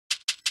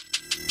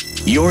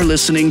You're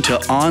listening to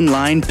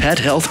Online Pet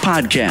Health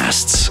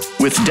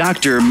Podcasts with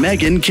Dr.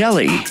 Megan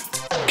Kelly.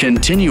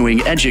 Continuing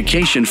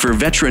education for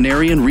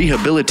veterinarian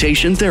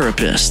rehabilitation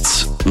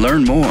therapists.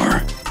 Learn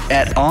more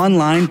at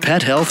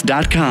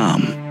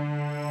onlinepethealth.com.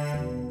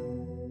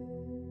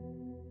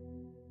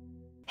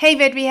 Hey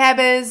Vet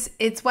Rehabbers,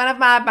 it's one of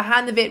my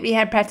Behind the Vet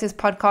Rehab Practice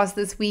podcasts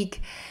this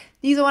week.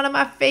 These are one of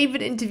my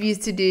favorite interviews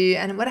to do,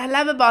 and what I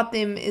love about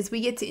them is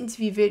we get to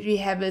interview vet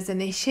rehabbers and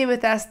they share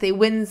with us their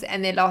wins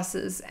and their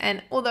losses.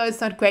 And although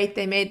it's not great,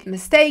 they made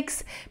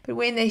mistakes, but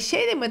when they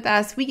share them with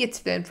us, we get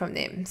to learn from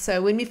them.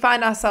 So when we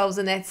find ourselves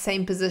in that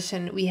same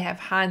position, we have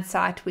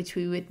hindsight, which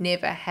we would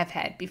never have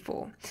had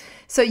before.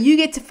 So you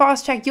get to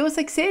fast track your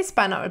success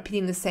by not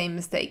repeating the same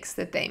mistakes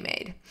that they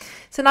made.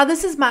 So now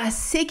this is my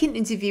second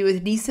interview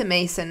with Lisa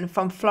Mason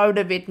from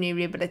Florida Veterinary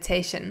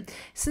Rehabilitation.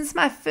 Since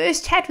my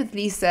first chat with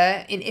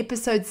Lisa in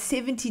episode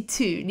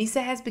 72,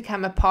 Lisa has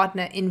become a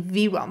partner in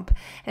VROPM,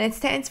 and it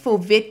stands for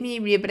Veterinary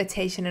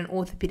Rehabilitation and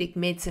Orthopedic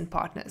Medicine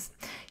Partners.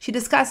 She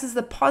discusses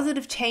the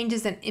positive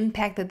changes and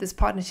impact that this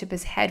partnership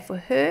has had for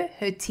her,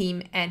 her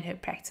team, and her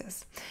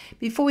practice.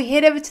 Before we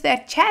head over to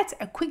that chat,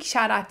 a quick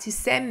shout out to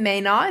Sam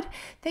Maynard.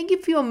 Thank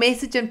you for your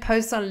message and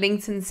post on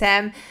LinkedIn,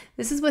 Sam.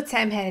 This is what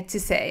Sam had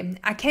to say.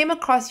 I came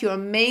across your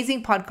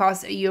amazing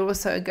podcast a year or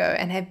so ago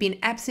and have been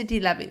absolutely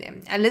loving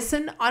them. I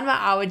listen on my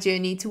hour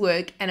journey to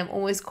work and I'm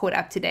always caught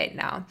up to date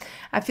now.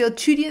 I feel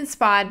truly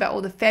inspired by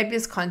all the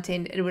fabulous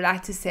content and would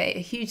like to say a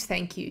huge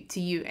thank you to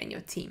you and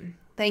your team.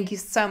 Thank you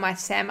so much,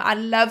 Sam. I'd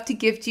love to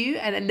gift you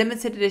a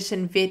limited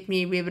edition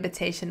veterinary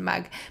rehabilitation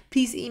mug.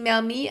 Please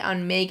email me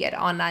on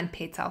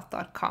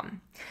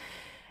meg@onlinepethealth.com.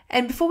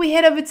 And before we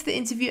head over to the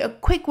interview, a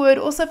quick word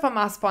also from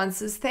our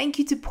sponsors. Thank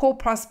you to Paw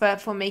Prosper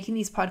for making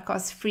these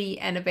podcasts free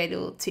and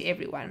available to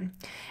everyone.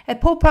 At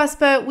Paw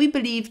Prosper, we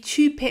believe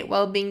true pet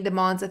well-being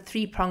demands a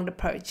three-pronged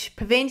approach: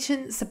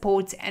 prevention,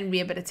 support, and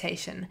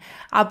rehabilitation.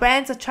 Our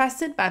brands are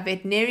trusted by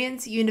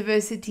veterinarians,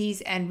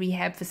 universities, and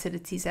rehab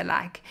facilities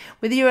alike.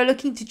 Whether you are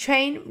looking to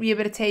train,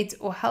 rehabilitate,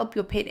 or help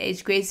your pet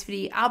age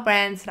gracefully, our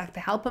brands like the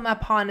Help 'em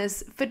Up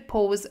Harness, Fit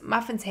Paws,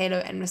 Muffin's Halo,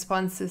 and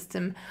Response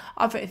System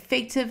offer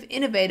effective,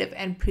 innovative,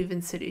 and proven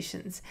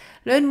solutions.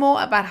 Learn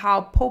more about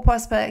how Paw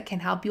Prosper can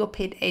help your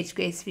pet age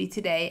gracefully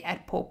today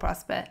at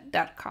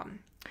pawprosper.com.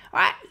 All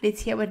right,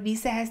 let's hear what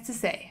Lisa has to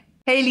say.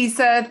 Hey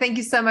Lisa, thank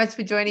you so much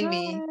for joining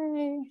me.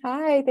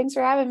 Hi, thanks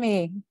for having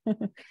me.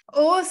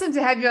 Awesome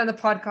to have you on the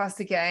podcast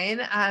again.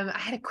 I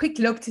had a quick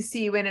look to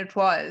see when it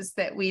was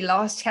that we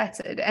last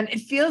chatted, and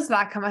it feels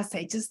like, I must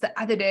say, just the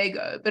other day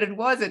ago, but it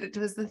wasn't. It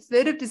was the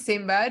 3rd of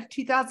December,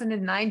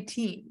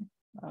 2019.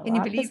 Can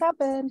you believe this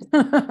happened?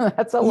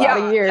 That's a lot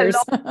of years.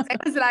 It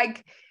was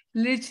like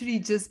literally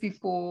just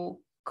before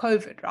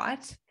COVID,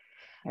 right?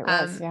 It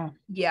was, yeah.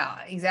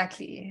 Yeah,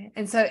 exactly.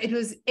 And so it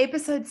was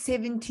episode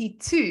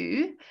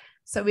 72.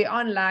 So we're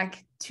on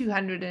like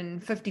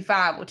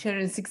 255 or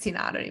 216.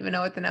 I don't even know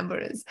what the number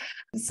is.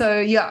 So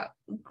yeah,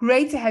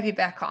 great to have you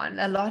back on.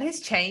 A lot has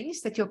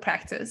changed at your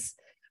practice.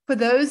 For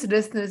those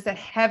listeners that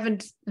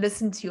haven't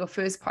listened to your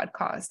first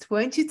podcast,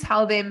 won't you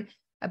tell them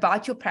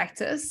about your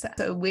practice,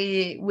 so where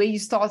you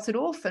started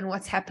off and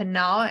what's happened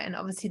now? And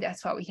obviously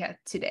that's why we're here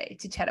today,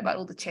 to chat about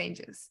all the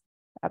changes.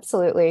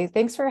 Absolutely.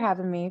 Thanks for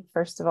having me,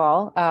 first of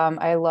all.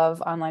 I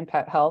love Online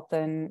Pet Health,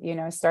 and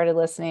I started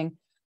listening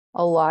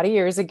a lot of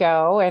years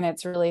ago, and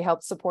it's really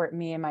helped support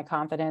me and my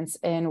confidence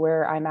in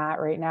where I'm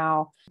at right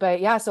now. But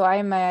yeah, so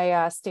I'm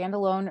a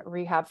standalone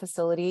rehab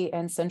facility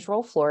in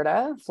Central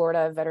Florida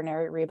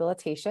Veterinary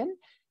Rehabilitation.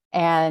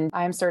 And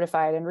I'm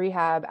certified in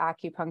rehab,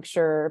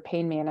 acupuncture,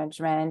 pain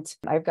management.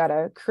 I've got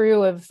a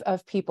crew of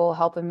people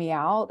helping me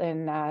out,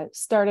 and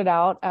started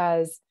out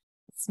as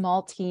a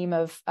small team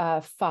of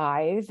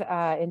 5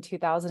 in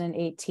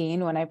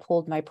 2018 when I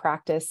pulled my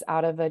practice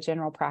out of a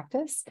general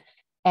practice,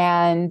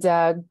 and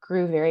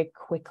grew very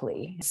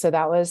quickly. So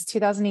that was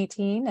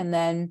 2018. And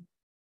then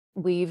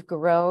we've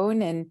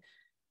grown and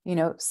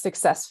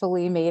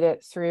successfully made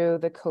it through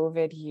the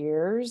COVID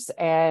years,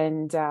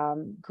 and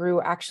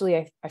grew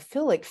actually, I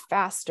feel like,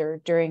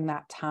 faster during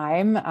that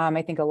time.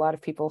 I think a lot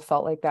of people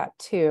felt like that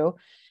too.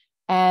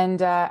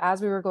 And as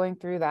we were going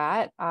through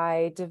that,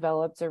 I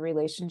developed a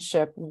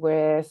relationship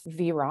with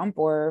VROPM,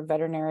 or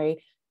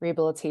Veterinary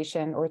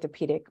Rehabilitation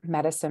Orthopedic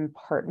Medicine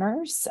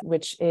Partners,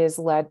 which is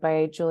led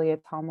by Julia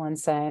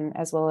Tomlinson,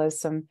 as well as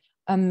some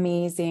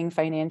amazing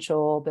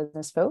financial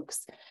business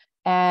folks.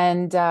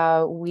 And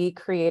we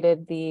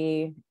created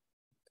the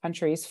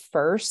country's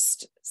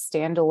first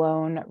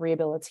standalone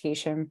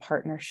rehabilitation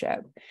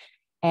partnership.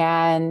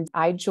 And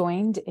I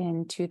joined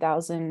in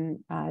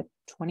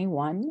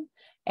 2021.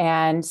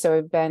 And so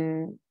I've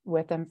been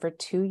with them for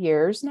 2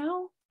 years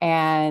now.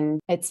 And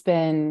it's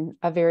been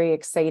a very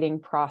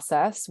exciting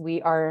process.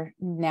 We are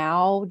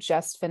now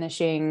just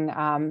finishing,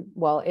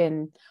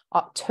 in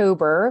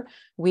October,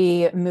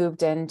 we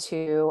moved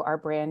into our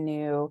brand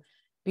new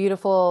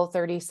beautiful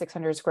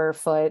 3,600 square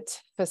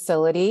foot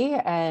facility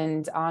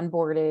and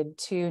onboarded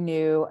 2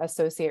 new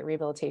associate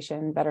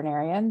rehabilitation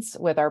veterinarians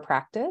with our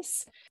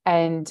practice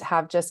and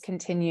have just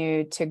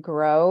continued to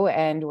grow.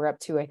 And we're up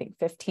to, I think,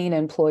 15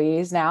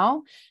 employees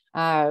now,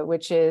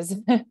 which is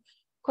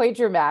quite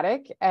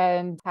dramatic,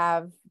 and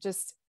have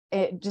just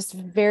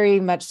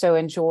very much so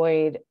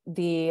enjoyed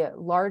the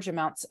large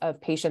amounts of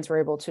patients we're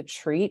able to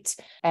treat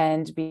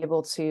and be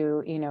able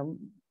to,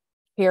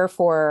 care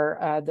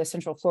for the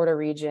Central Florida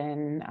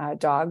region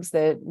dogs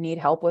that need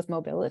help with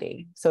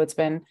mobility. So it's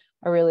been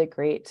a really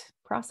great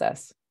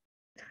process.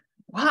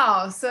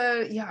 Wow.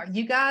 So yeah,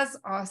 you guys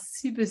are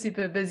super,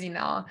 super busy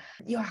now.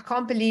 Yeah, I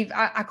can't believe,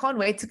 I can't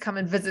wait to come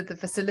and visit the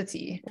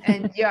facility.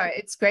 And yeah,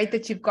 it's great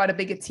that you've got a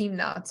bigger team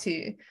now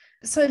too.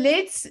 So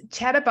let's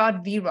chat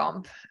about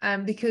VROMP,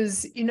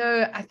 because,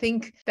 I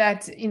think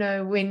that,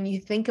 when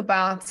you think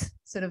about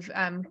sort of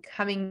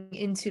coming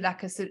into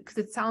because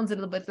it sounds a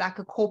little bit like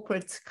a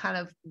corporate kind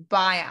of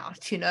buyout,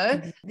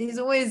 Mm-hmm. there's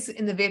always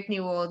in the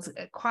veterinary world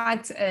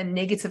quite a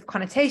negative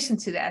connotation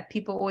to that.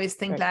 People always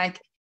think Right.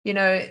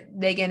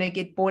 they're going to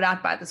get bought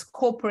out by this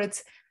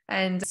corporate.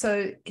 And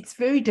so it's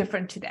very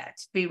different to that,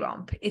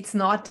 VROMP. It's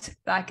not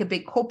like a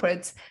big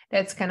corporate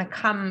that's going to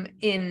come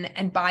in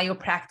and buy your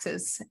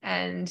practice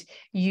and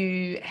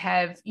you're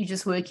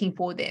just working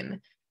for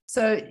them.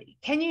 So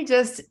can you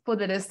just, for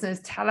the listeners,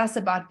 tell us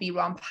about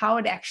VROMP, how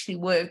it actually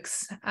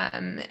works,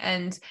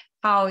 and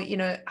how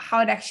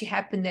it actually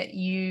happened that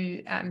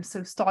you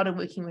sort of started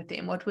working with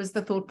them? What was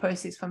the thought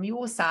process from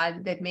your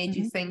side that made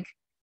you think,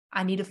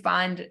 I need to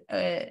find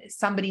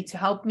somebody to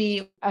help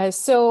me?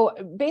 So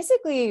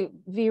basically,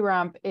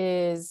 VROMP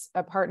is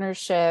a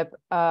partnership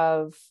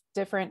of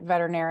different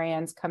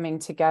veterinarians coming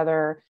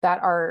together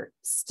that are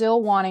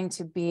still wanting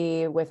to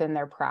be within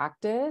their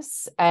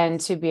practice and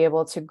to be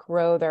able to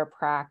grow their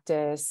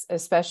practice,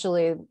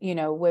 especially,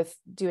 with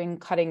doing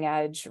cutting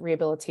edge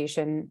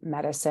rehabilitation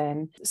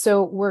medicine.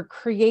 So we're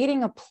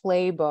creating a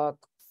playbook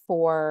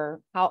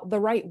for how the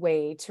right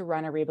way to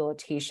run a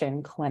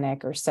rehabilitation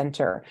clinic or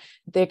center.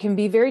 They can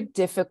be very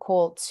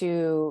difficult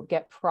to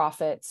get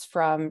profits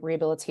from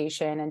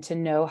rehabilitation and to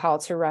know how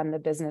to run the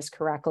business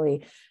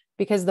correctly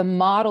because the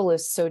model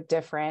is so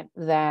different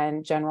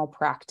than general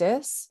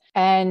practice.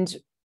 And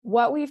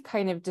what we've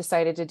kind of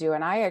decided to do,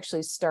 and I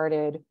actually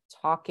started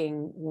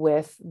talking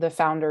with the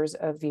founders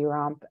of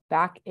VROMP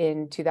back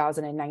in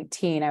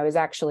 2019. I was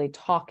actually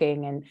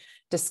talking and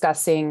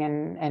discussing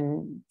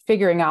and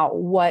figuring out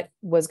what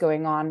was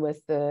going on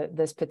with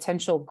this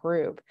potential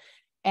group.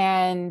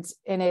 And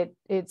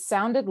it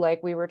sounded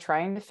like we were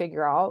trying to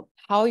figure out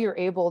how you're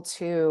able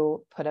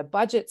to put a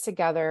budget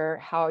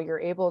together, how you're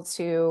able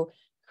to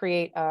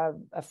create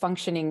a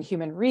functioning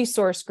human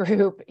resource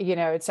group,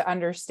 to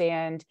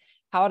understand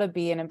how to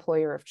be an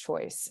employer of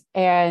choice.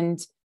 And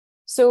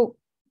so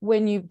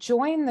when you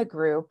join the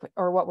group,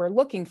 or what we're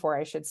looking for,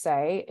 I should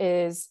say,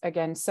 is,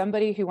 again,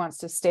 somebody who wants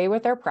to stay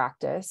with their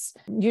practice,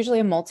 usually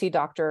a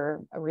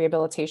multi-doctor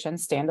rehabilitation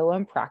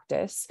standalone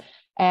practice.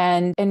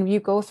 And you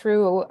go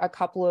through a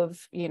couple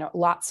of,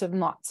 lots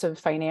of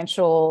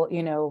financial,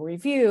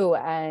 review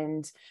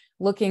and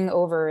looking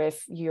over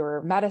if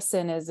your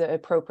medicine is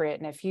appropriate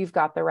and if you've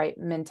got the right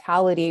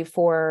mentality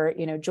for,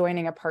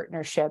 joining a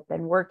partnership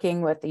and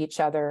working with each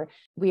other.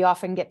 We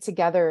often get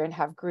together and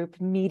have group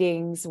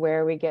meetings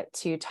where we get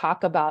to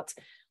talk about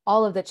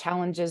all of the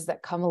challenges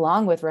that come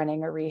along with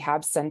running a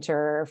rehab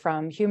center,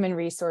 from human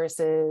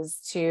resources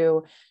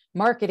to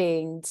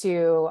marketing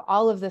to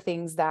all of the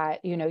things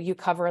that, you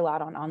cover a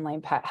lot on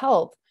Online Pet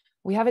Health.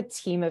 We have a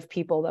team of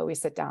people that we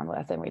sit down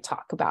with and we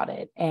talk about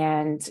it.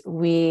 And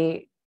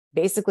we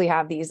basically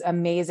have these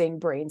amazing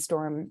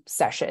brainstorm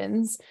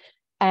sessions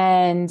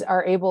and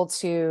are able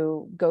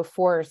to go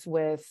forth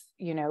with,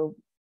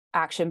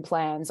 action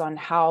plans on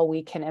how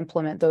we can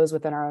implement those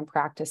within our own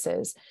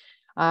practices.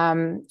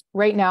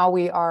 Right now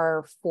we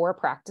are 4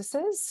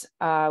 practices.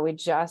 We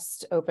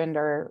just opened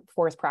our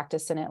 4th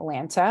practice in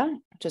Atlanta,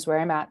 which is where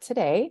I'm at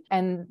today.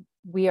 And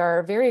we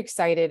are very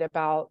excited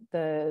about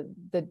the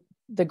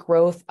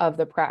growth of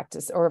the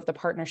practice, or of the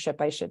partnership,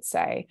 I should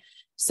say.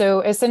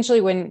 So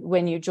essentially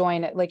when you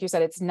join, like you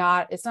said, it's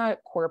not a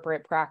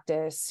corporate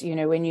practice.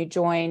 When you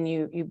join,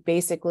 you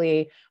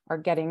basically are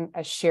getting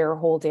a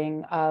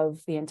shareholding of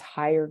the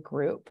entire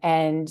group.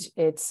 And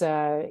it's,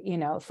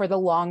 for the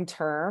long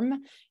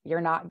term,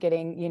 you're not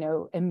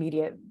getting,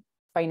 immediate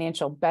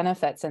financial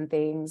benefits and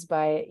things,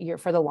 but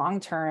for the long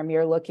term,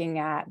 you're looking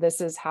at,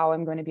 this is how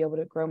I'm going to be able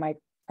to grow my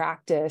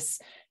practice,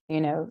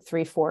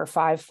 3, 4,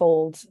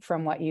 5-fold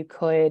from what you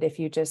could if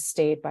you just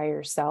stayed by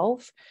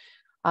yourself.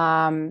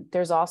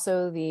 There's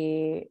also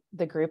the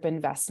group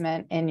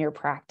investment in your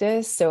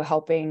practice. So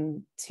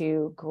helping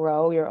to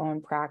grow your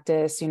own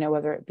practice,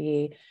 whether it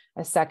be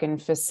a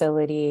second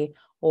facility,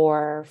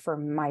 or for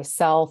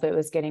myself, it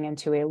was getting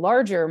into a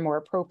larger, more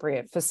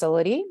appropriate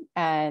facility,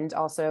 and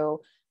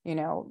also,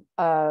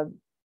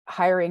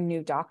 hiring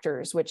new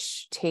doctors,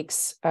 which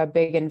takes a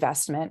big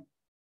investment.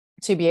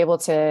 to be able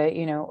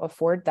to,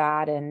 afford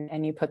that.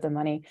 And you put the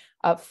money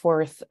up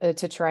forth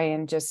to try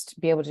and just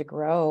be able to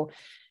grow.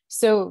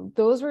 So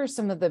those were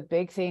some of the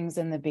big things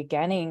in the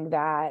beginning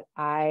that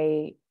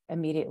I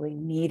immediately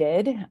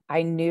needed.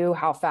 I knew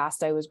how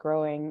fast I was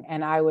growing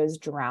and I was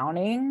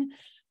drowning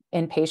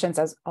in patients,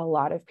 as a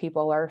lot of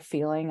people are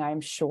feeling, I'm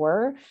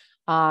sure.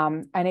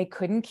 And I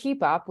couldn't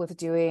keep up with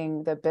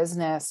doing the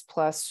business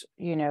plus,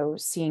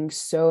 seeing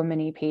so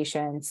many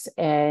patients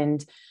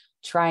and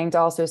trying to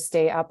also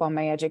stay up on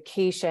my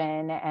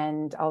education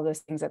and all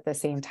those things at the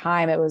same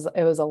time. It was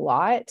a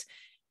lot.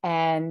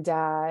 And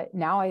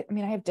now I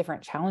have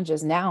different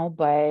challenges now,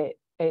 but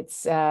it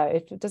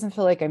doesn't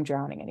feel like I'm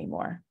drowning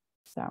anymore.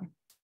 So.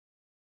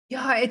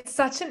 Yeah, it's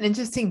such an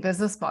interesting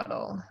business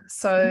model.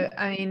 So,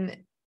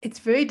 it's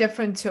very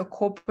different to a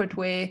corporate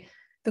where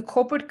the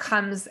corporate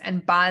comes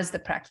and buys the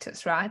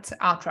practice, right?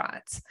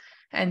 Outright.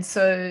 And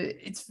so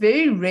it's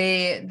very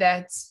rare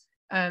that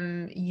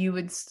you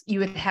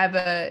would have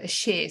a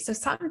share. So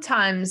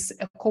sometimes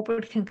a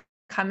corporate can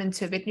come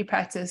into a veterinary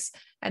practice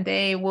and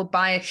they will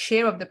buy a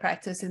share of the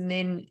practice. And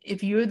then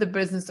if you're the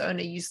business owner,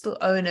 you still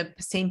own a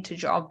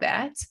percentage of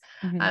that.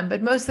 Mm-hmm.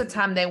 But most of the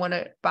time they want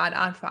to buy it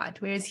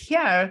outright. Whereas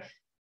here,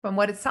 from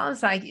what it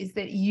sounds like, is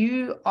that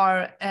you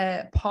are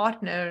a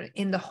partner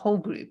in the whole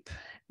group.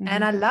 Mm-hmm.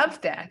 And I love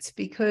that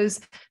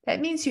because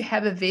that means you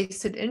have a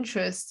vested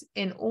interest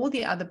in all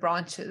the other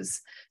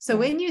branches. So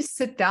when you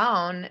sit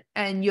down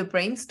and you're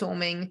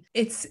brainstorming,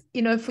 it's,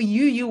 for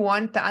you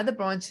want the other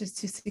branches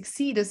to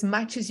succeed as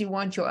much as you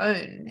want your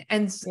own.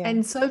 And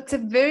so it's a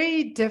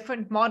very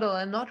different model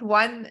and not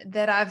one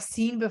that I've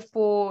seen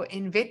before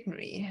in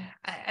veterinary.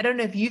 I don't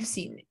know if you've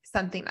seen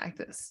something like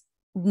this.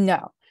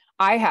 No.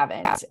 I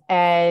haven't.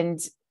 And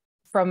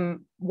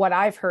from what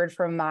I've heard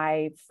from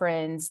my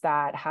friends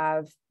that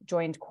have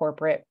joined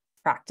corporate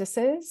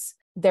practices,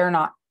 they're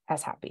not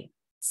as happy.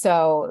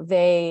 So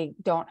they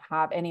don't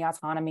have any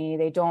autonomy.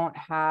 They don't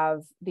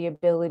have the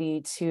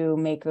ability to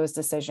make those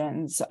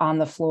decisions on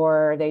the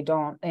floor. They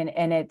don't,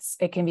 and it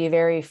can be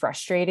very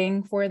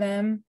frustrating for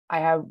them.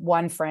 I have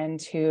one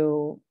friend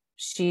who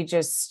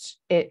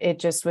it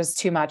just was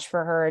too much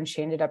for her. And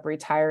she ended up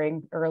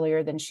retiring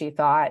earlier than she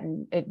thought.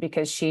 And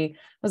because she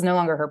was no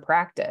longer her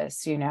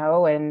practice,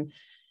 and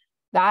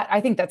that,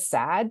 I think that's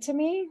sad to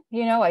me.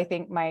 I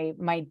think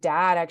my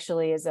dad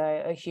actually is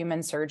a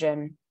human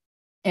surgeon,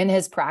 and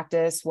his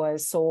practice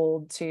was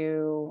sold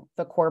to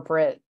the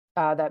corporate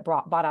that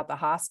bought out the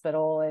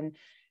hospital. And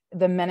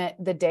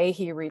the day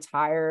he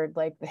retired,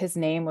 like his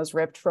name was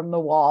ripped from the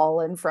wall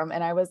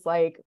and I was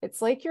like,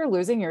 it's like you're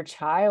losing your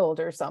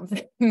child or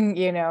something,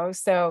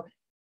 so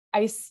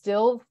I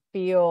still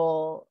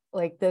feel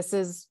like this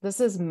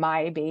is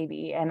my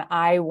baby and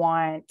I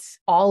want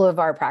all of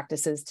our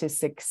practices to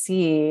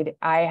succeed.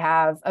 I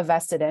have a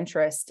vested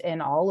interest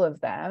in all of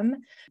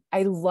them.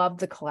 I love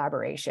the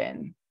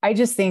collaboration. I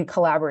just think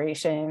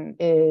collaboration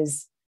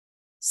is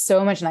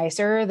so much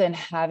nicer than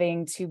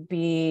having to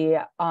be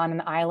on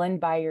an island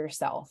by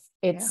yourself.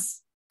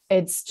 It's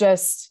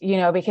just,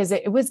 because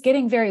it was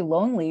getting very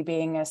lonely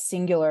being a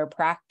singular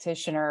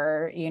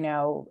practitioner,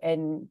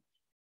 and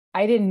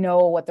I didn't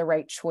know what the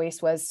right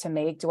choice was to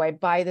make. Do I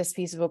buy this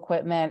piece of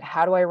equipment?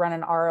 How do I run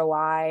an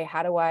ROI?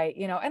 How do I,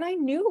 and I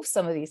knew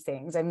some of these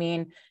things.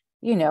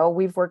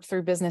 We've worked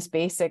through business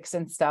basics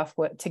and stuff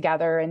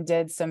together and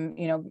did some,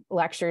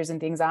 lectures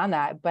and things on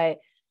that, but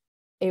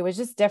it was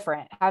just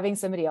different having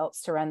somebody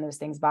else to run those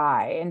things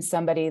by and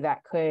somebody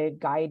that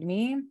could guide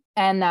me.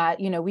 And that,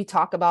 we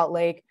talk about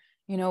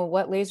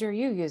what laser are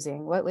you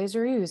using? What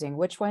laser are you using?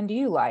 Which one do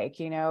you like?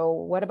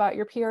 What about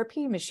your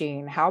PRP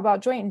machine? How about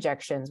joint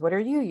injections? What are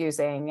you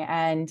using?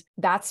 And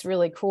that's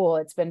really cool.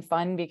 It's been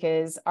fun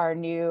because our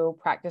new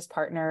practice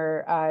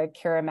partner,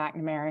 Kara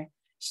McNamara,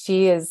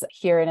 she is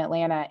here in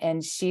Atlanta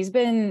and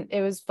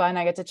it was fun.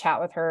 I got to chat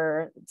with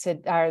her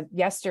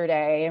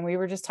yesterday and we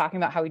were just talking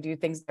about how we do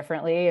things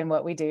differently and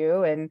what we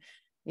do. And,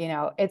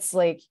 it's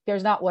like,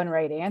 there's not one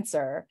right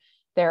answer.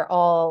 They're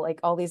all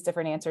all these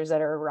different answers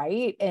that are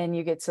right. And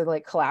you get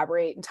to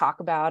collaborate and talk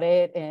about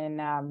it. And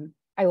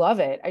I love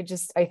it.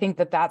 I think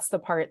that's the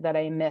part that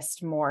I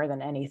missed more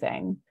than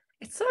anything.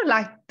 It's sort of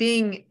like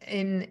being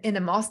in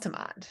a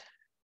mastermind,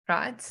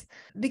 right?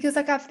 Because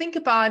I think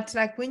about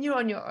when you're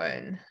on your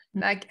own,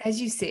 as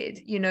you said,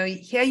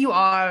 here you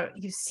are,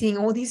 you're seeing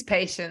all these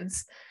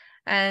patients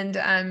and,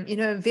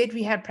 vet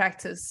rehab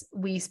practice,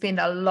 we spend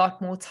a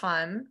lot more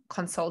time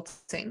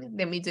consulting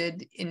than we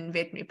did in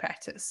veterinary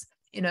practice,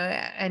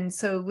 and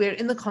so we're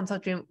in the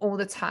consult room all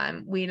the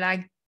time.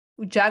 We're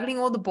juggling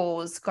all the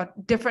balls,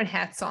 got different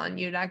hats on.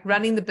 You're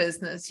running the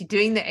business, you're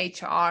doing the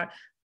HR,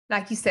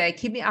 like you say,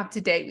 keeping up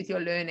to date with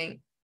your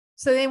learning.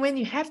 So then when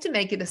you have to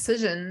make a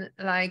decision,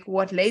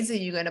 what laser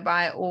you're going to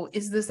buy, or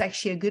is this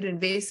actually a good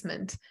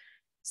investment?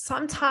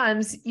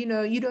 Sometimes,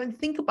 you don't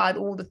think about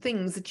all the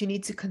things that you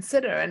need to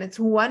consider. And it's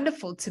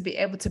wonderful to be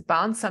able to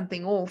bounce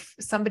something off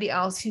somebody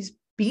else who's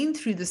been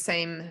through the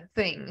same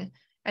thing.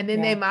 And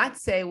then they might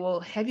say, well,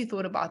 have you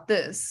thought about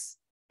this?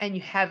 and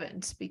you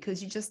haven't,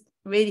 because you just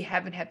really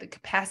haven't had the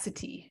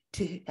capacity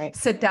to Right.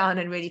 sit down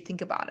and really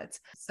think about it.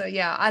 So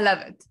yeah, I love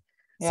it.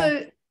 Yeah.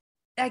 So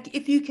like,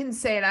 if you can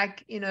say,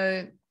 like,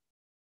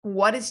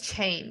 what has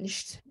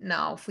changed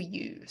now for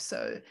you?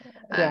 So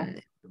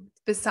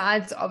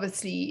besides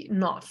obviously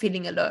not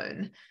feeling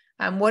alone,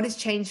 what has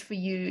changed for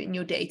you in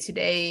your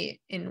day-to-day,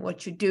 in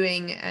what you're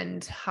doing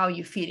and how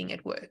you're feeling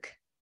at work?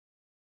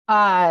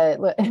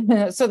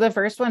 So the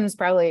first one is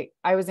probably,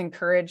 I was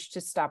encouraged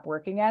to stop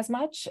working as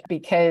much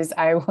because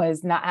I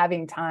was not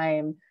having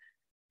time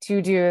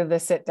to do the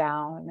sit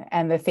down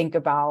and the think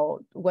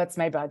about what's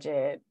my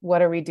budget,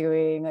 what are we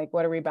doing, like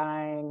what are we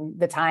buying,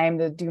 the time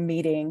to do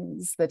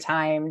meetings, the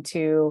time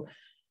to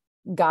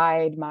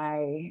guide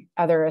my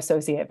other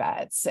associate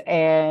vets.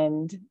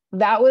 And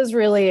that was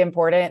really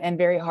important and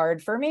very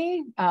hard for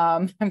me.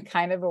 I'm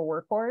kind of a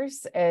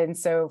workhorse. And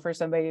so for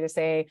somebody to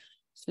say,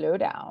 slow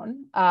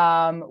down,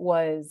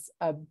 was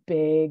a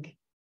big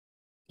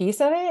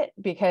piece of it,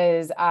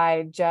 because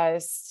I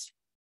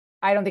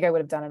don't think I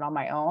would have done it on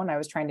my own. I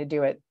was trying to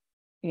do it,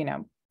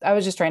 I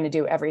was just trying to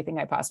do everything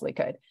I possibly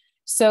could.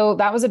 So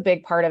that was a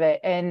big part of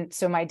it. And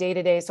so my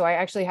day-to-day, so I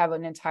actually have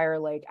an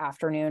entire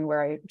afternoon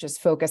where I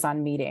just focus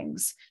on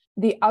meetings.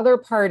 The other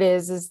part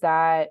is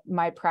that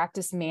my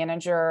practice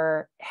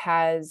manager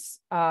has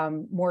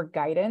more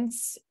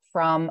guidance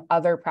from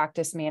other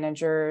practice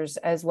managers,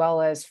 as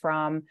well as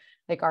from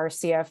our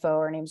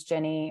CFO. Her name's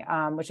Jenny,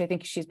 which I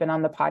think she's been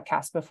on the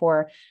podcast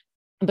before.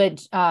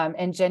 But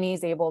and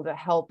Jenny's able to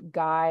help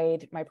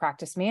guide my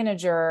practice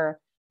manager,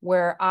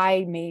 where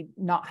I may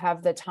not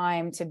have the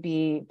time to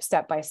be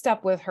step by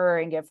step with her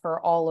and give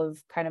her all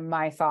of kind of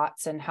my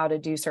thoughts and how to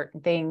do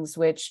certain things,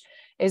 which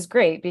is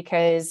great,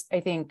 because I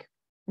think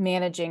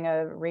managing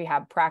a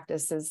rehab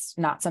practice is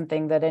not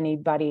something that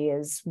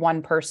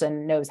one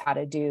person knows how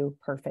to do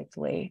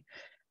perfectly.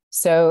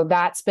 So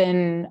that's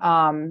been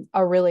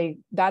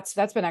that's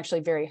been actually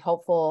very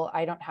helpful.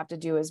 I don't have to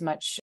do as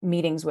much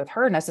meetings with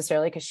her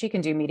necessarily, because she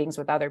can do meetings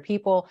with other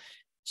people.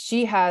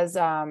 She has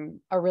a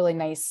really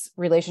nice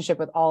relationship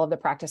with all of the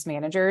practice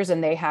managers,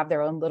 and they have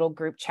their own little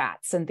group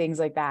chats and things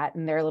like that,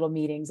 and their little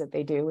meetings that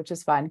they do, which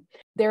is fun.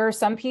 There are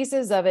some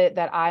pieces of it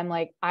that I'm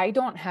like, I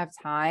don't have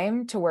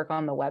time to work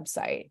on the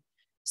website.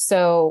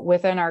 So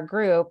within our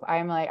group,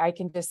 I'm like, I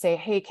can just say,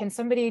 hey, can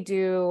somebody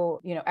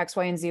do, X,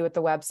 Y, and Z with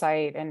the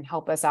website and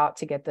help us out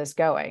to get this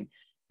going?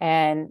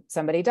 And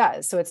somebody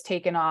does. So it's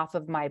taken off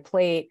of my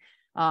plate.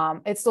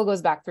 It still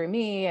goes back through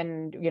me,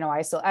 and,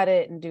 I still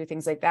edit and do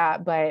things like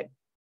that. But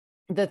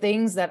the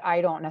things that I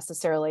don't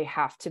necessarily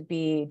have to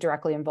be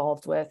directly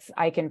involved with,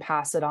 I can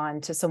pass it on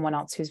to someone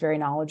else who's very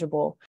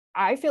knowledgeable.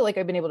 I feel like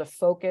I've been able to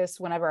focus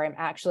whenever I'm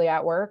actually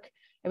at work.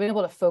 I've been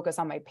able to focus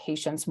on my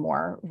patients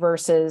more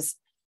versus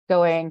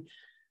going,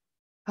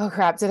 oh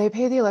crap, did I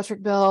pay the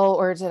electric bill,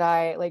 or did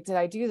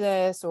I do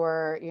this,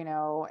 or,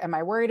 am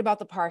I worried about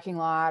the parking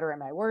lot, or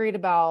am I worried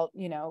about,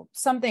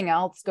 something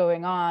else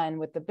going on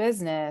with the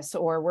business,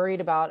 or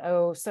worried about,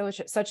 oh, so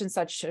such and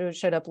such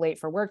showed up late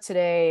for work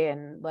today.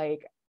 And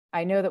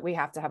I know that we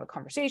have to have a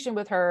conversation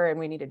with her and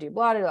we need to do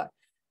blah, blah, blah.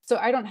 So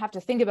I don't have to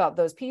think about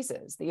those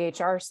pieces, the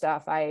HR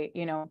stuff. I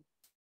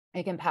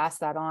can pass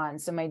that on.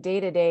 So my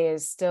day-to-day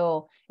is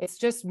still, it's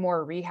just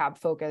more rehab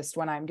focused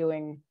when I'm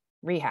doing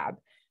rehab.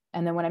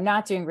 And then when I'm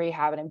not doing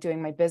rehab and I'm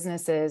doing my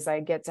businesses,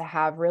 I get to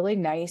have really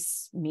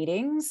nice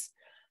meetings.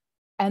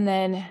 And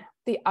then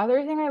the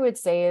other thing I would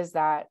say is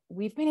that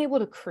we've been able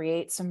to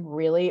create some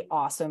really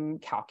awesome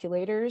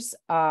calculators.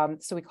 So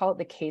we call it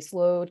the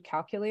caseload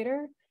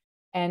calculator.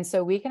 And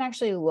so we can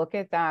actually look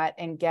at that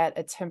and get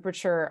a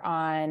temperature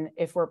on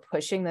if we're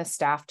pushing the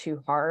staff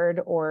too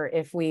hard, or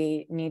if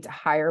we need to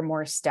hire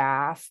more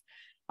staff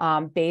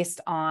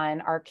based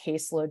on our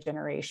caseload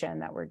generation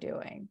that we're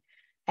doing.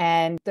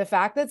 And the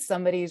fact that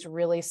somebody's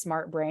really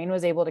smart brain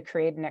was able to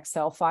create an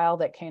Excel file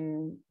that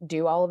can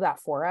do all of that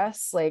for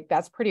us,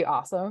 that's pretty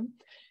awesome.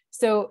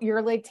 So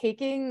you're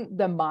taking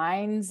the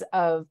minds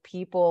of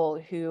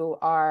people who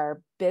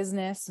are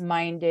business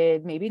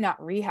minded, maybe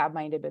not rehab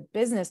minded, but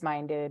business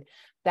minded,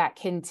 that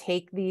can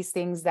take these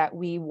things that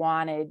we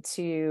wanted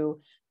to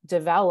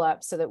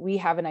develop so that we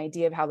have an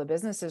idea of how the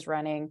business is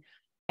running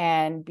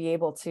and be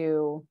able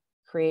to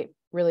create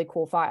really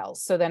cool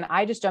files. So then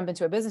I just jump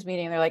into a business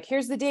meeting and they're like,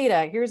 here's the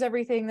data, here's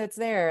everything that's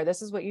there.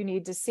 This is what you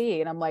need to see.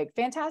 And I'm like,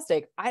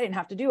 fantastic. I didn't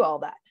have to do all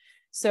that.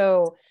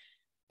 So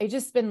I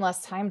just spend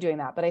less time doing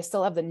that, but I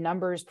still have the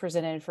numbers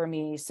presented for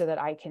me so that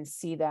I can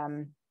see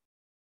them.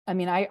 I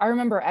mean, I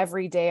remember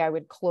every day I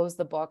would close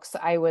the books,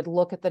 I would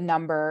look at the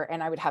number,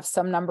 and I would have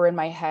some number in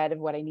my head of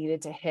what I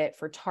needed to hit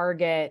for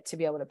target to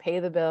be able to pay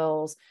the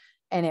bills.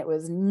 And it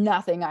was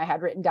nothing I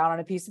had written down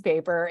on a piece of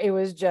paper. It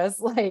was just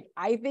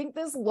I think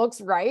this looks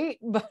right,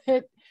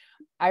 but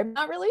I'm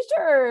not really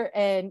sure.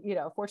 And,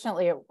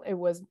 fortunately it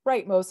was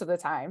right most of the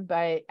time.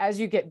 But as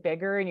you get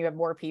bigger and you have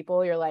more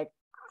people, you're like,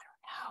 I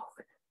don't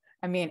know.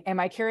 I mean, am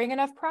I carrying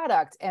enough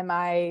product? Am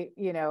I,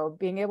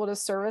 being able to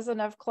service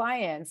enough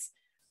clients?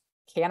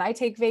 Can I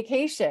take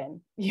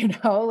vacation?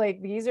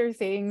 These are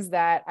things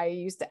that I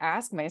used to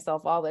ask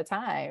myself all the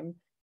time.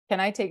 can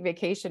I take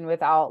vacation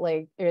without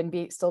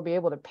still be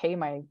able to pay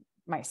my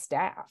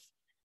staff?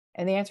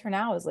 And the answer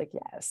now is like,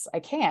 yes, I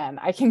can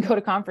go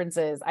to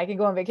conferences, I can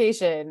go on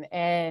vacation,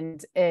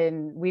 and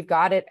we've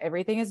got it.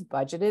 Everything is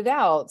budgeted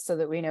out so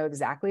that we know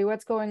exactly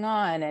what's going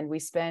on. And we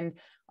spend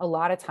a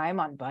lot of time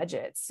on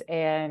budgets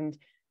and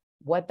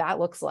what that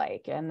looks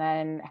like. And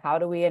then how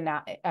do we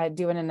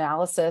do an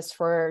analysis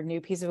for a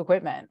new piece of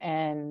equipment?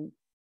 And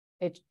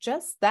it's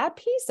just, that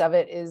piece of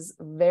it is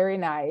very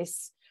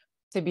nice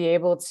to be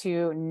able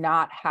to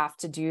not have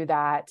to do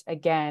that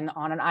again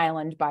on an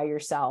island by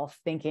yourself,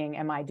 thinking,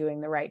 am I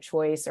doing the right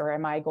choice, or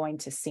am I going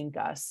to sink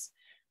us?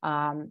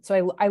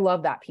 So I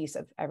love that piece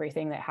of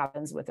everything that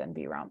happens within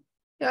VROPM.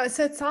 Yeah,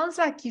 so it sounds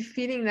like you're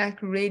feeling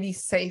like really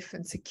safe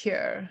and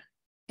secure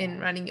in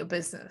running your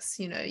business.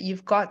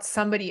 You've got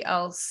somebody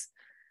else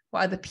or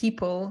other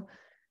people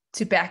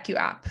to back you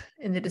up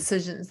in the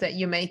decisions that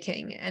you're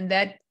making, and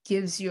that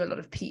gives you a lot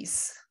of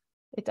peace.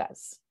 It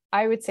does.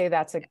 I would say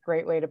that's a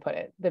great way to put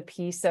it. The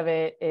piece of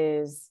it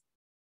is,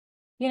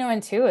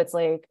 and two, it's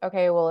like,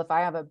 okay, well, if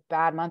I have a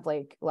bad month,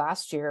 like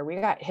last year, we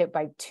got hit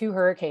by 2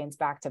 hurricanes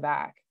back to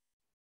back,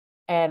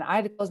 and I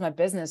had to close my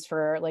business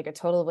for like a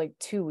total of like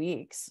 2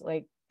 weeks.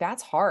 Like,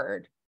 that's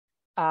hard.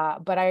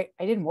 But I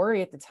didn't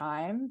worry at the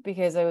time,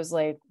 because I was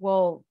like,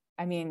 well,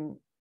 I mean,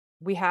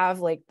 we have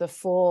like the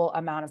full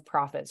amount of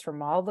profits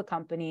from all the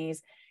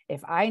companies.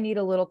 If I need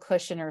a little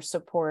cushion or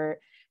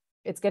support,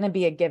 it's going to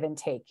be a give and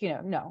take,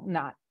 no,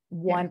 not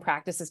one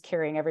practice is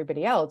carrying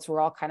everybody else. We're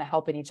all kind of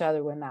helping each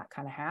other when that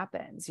kind of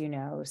happens,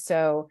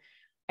 so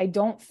I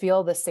don't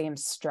feel the same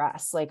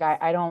stress. Like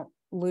I don't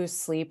lose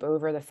sleep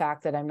over the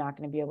fact that I'm not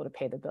going to be able to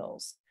pay the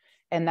bills.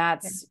 And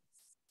that's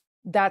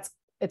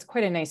it's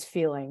quite a nice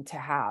feeling to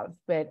have.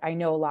 But I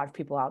know a lot of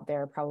people out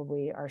there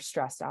probably are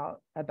stressed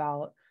out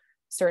about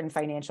certain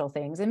financial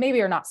things, and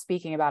maybe are not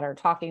speaking about it or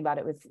talking about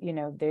it with,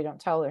 they don't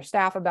tell their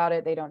staff about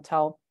it. They don't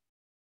tell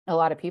a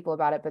lot of people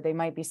about it, but they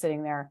might be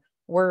sitting there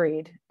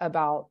worried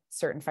about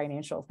certain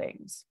financial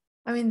things.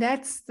 I mean,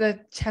 that's the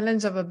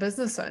challenge of a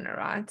business owner,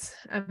 right?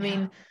 I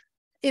mean,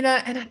 and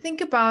I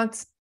think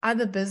about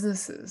other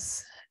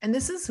businesses, and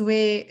this is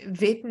where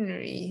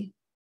veterinary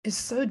is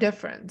so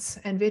different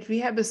and vet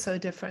rehab is so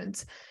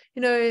different.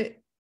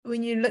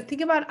 When you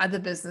think about other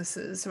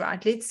businesses,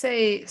 right? Let's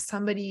say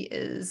somebody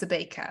is a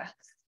baker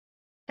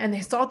and they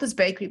start this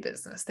bakery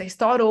business. They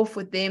start off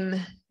with them.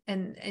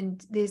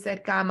 And there's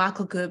that guy,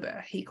 Michael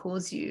Gerber, he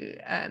calls you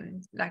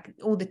like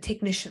all the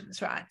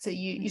technicians, right? So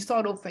you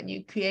start off and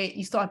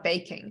you start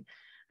baking.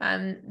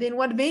 Then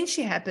what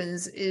eventually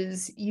happens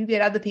is you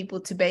get other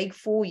people to bake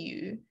for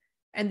you,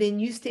 and then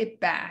you step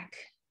back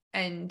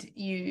and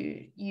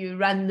you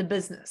run the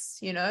business,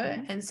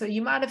 And so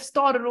you might have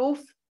started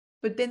off,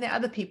 but then there are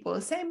other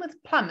people, same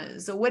with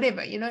plumbers or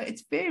whatever,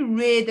 it's very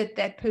rare that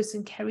that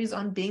person carries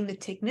on being the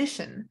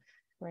technician.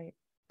 Right.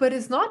 But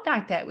it's not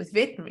like that with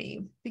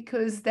veterinary,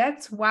 because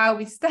that's why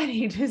we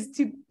studied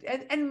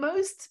and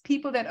most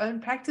people that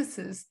own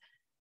practices,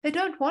 they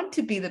don't want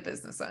to be the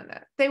business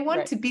owner. They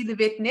want to be the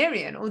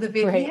veterinarian or the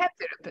vet rehab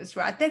therapist,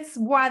 right? That's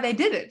why they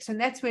did it. And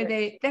that's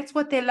where that's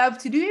what they love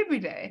to do every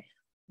day.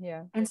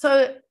 Yeah. And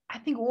so I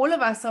think all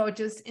of us are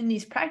just in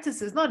these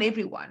practices, not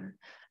everyone,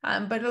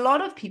 but a lot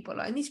of people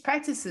are in these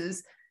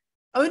practices,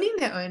 owning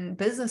their own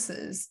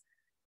businesses,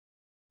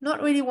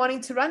 not really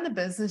wanting to run the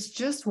business,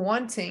 just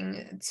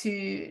wanting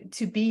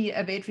to be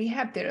a vet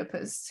rehab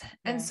therapist.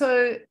 And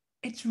so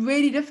it's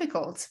really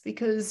difficult,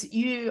 because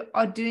you're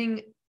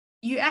doing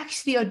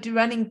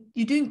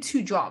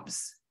 2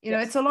 jobs.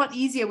 It's a lot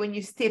easier when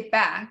you step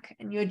back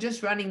and you're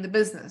just running the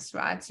business,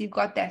 right? So you've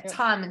got that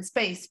time and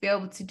space to be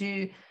able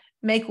to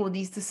make all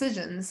these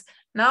decisions.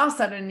 Now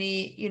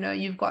suddenly,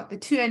 you've got the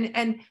 2,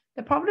 and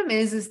the problem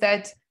is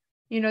that,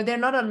 there are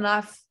not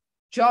enough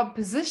job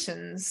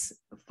positions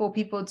for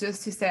people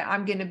just to say,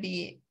 I'm going to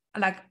be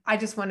like, I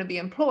just want to be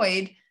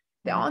employed.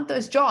 There aren't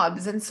those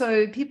jobs. And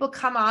so people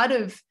come out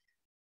of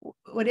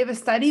whatever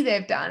study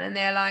they've done and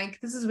they're like,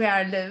 this is where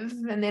I live.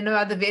 And there are no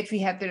other vet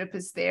rehab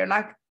therapists there.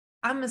 Like,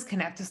 I'm just going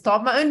to have to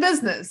start my own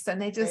business.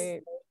 And they just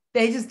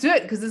do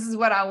it because this is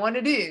what I want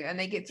to do. And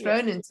they get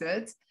thrown into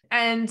it.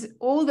 And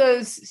all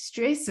those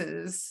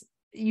stresses,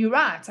 you're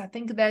right. I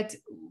think that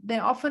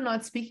they're often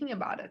not speaking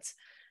about it.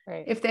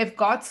 Right. If they've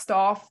got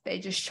staff, they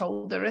just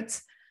shoulder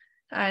it.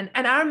 And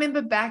I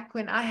remember back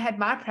when I had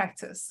my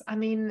practice, I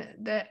mean,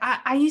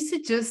 I used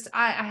to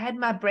I had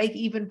my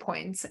break-even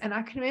points, and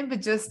I can remember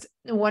just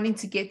wanting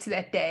to get to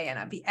that day, and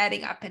I'd be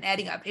adding up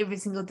every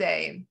single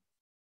day.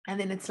 And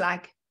then it's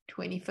like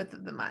 25th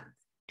of the month,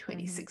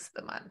 26th of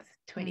the month,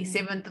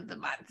 27th of the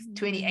month,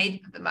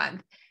 28th of the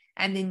month.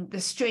 And then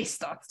the stress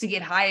starts to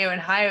get higher and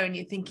higher, and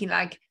you're thinking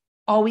like,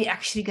 are we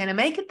actually going to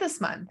make it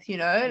this month?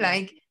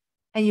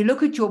 And you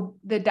look at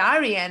the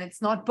diary and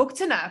it's not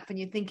booked enough, and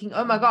you're thinking,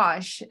 oh my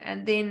gosh.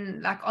 And then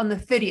like on the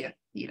 30th,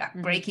 you like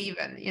break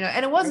even,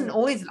 and it wasn't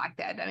always like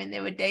that. I mean,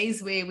 there were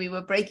days where we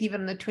were break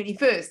even on the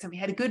 21st and we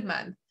had a good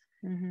month,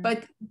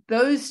 but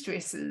those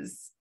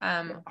stresses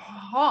are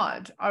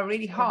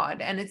really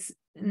hard. And it's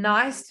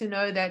nice to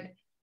know that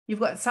you've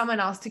got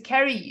someone else to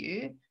carry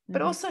you,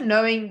 but also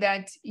knowing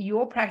that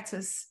your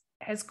practice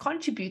has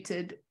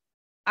contributed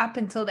up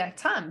until that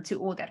time to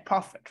all that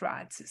profit,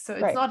 right? So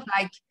it's not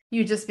like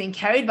you're just being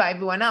carried by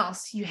everyone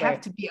else. You have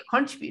to be a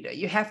contributor.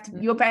 You have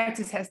to, your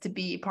practice has to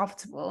be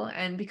profitable.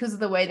 And because of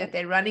the way that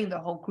they're running the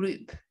whole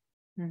group,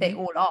 they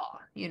all are,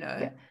 you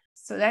know.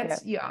 So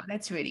that's,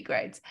 that's really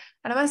great.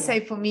 And I must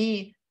say, for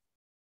me,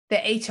 the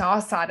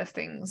HR side of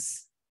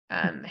things,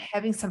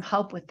 having some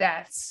help with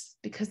that,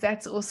 because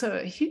that's also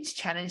a huge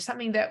challenge,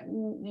 something that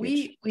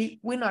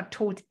we're not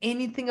taught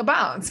anything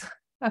about.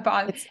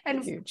 It's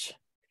and huge.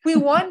 we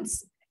want,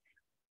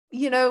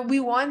 you know, we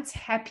want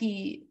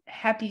happy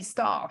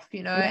staff,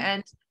 you know,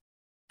 and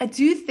I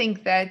do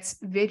think that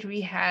vet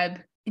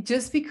rehab,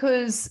 just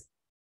because,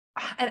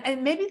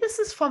 and maybe this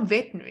is from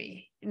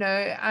veterinary, you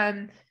know,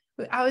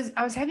 I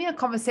was having a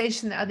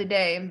conversation the other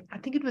day. I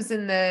think it was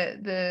in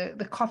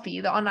the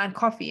coffee, the online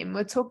coffee, and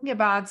we're talking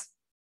about,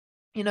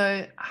 you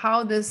know,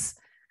 how this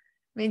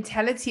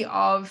mentality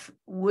of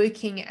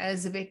working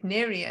as a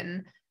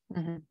veterinarian,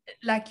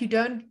 like you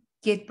don't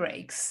get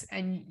breaks,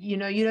 and you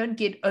know, you don't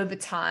get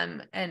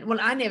overtime, and well,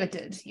 I never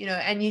did, you know,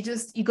 and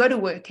you go to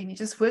work and you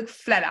just work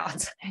flat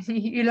out, and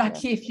you're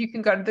lucky if you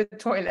can go to the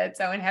toilet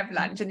and have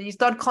lunch, and then you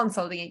start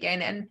consulting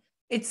again, and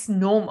it's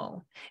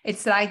normal.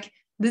 It's like,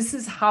 this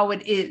is how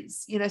it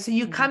is, you know. So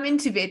you come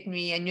into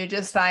veterinary and you're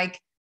just like,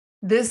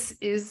 this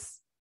is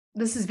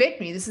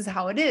veterinary, this is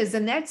how it is.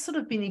 And that's sort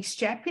of been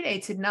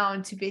extrapolated now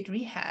into vet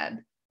rehab,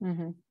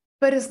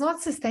 but it's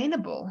not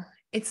sustainable.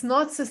 It's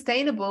not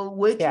sustainable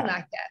working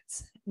like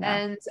that.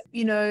 And,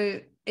 you know,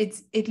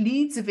 it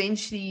leads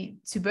eventually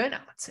to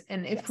burnout.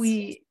 And if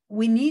we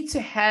need to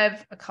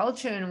have a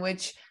culture in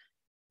which,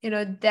 you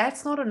know,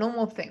 that's not a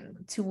normal thing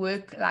to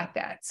work like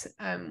that.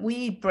 We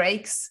need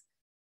breaks.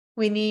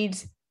 We need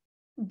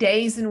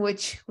days in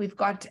which we've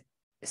got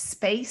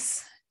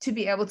space to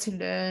be able to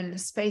learn,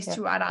 space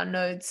to write our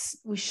notes.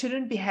 We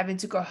shouldn't be having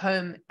to go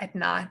home at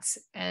night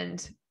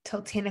and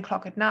till 10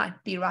 o'clock at night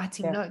be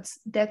writing notes.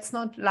 That's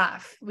not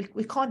life.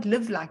 We can't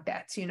live like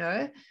that, you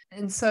know.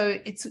 And so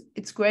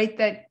it's great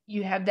that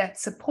you have that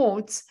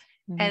support.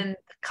 And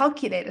the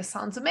calculator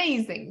sounds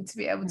amazing to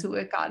be able to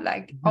work out,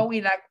 like, are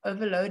we like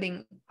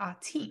overloading our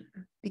team?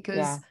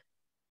 Because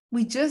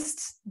we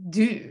just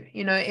do,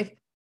 you know.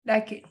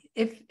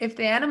 If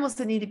the animals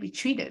that need to be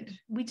treated,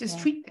 we just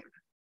treat them,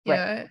 you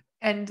know.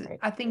 And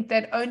I think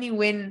that only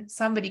when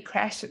somebody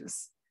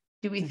crashes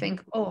do we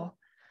think, oh,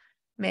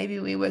 maybe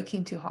we're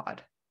working too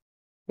hard.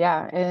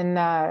 Yeah.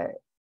 And,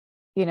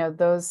 you know,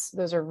 those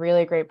are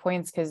really great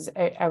points, because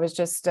I was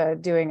just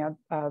doing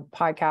a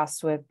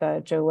podcast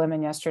with Joe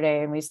Lemon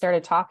yesterday, and we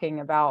started talking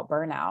about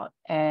burnout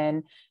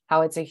and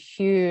how it's a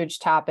huge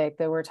topic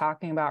that we're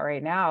talking about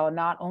right now,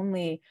 not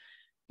only,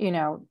 you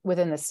know,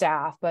 within the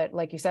staff, but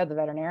like you said, the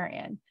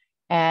veterinarian.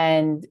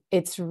 And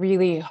it's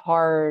really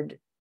hard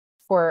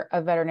for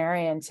a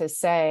veterinarian to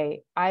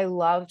say, I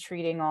love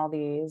treating all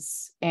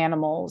these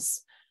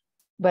animals,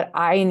 but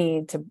I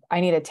need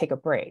to take a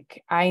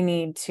break. I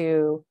need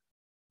to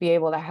be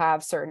able to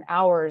have certain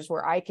hours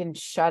where I can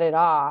shut it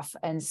off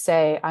and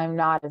say, I'm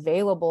not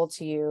available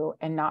to you,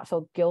 and not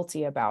feel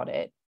guilty about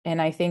it.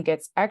 And I think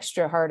it's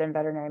extra hard in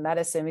veterinary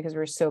medicine because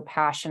we're so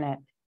passionate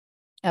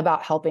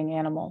about helping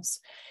animals.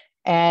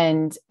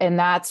 And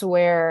that's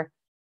where,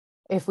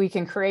 if we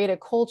can create a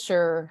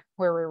culture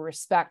where we're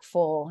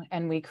respectful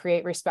and we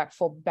create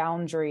respectful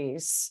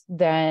boundaries,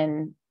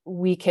 then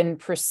we can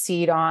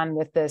proceed on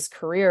with this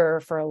career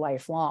for a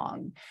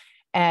lifelong.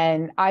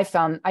 And I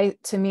found,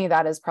 to me,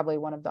 that is probably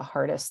one of the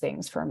hardest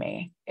things for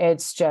me.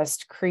 It's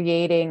just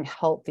creating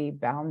healthy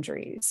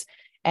boundaries.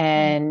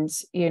 And,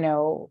 you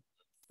know,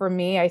 for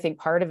me, I think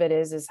part of it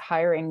is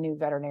hiring new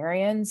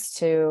veterinarians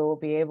to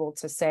be able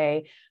to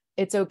say,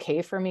 it's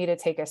okay for me to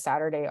take a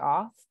Saturday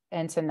off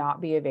and to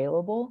not be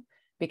available,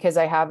 because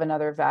I have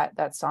another vet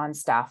that's on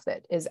staff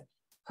that is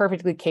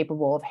perfectly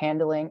capable of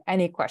handling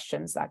any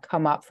questions that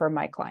come up from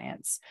my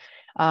clients.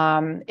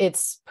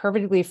 It's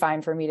perfectly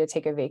fine for me to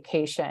take a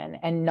vacation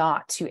and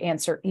not to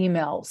answer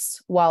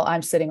emails while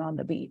I'm sitting on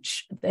the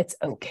beach. It's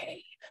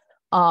okay.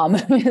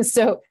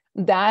 So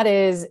that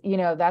is, you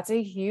know, that's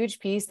a huge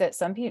piece that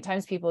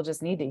sometimes people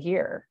just need to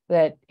hear,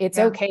 that it's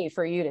okay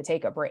for you to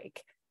take a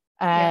break.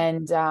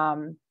 And,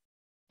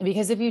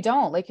 because if you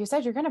don't, like you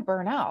said, you're going to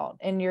burn out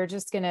and you're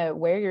just going to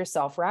wear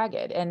yourself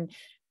ragged. And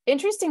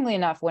interestingly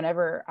enough,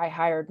 whenever I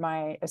hired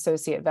my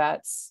associate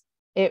vets,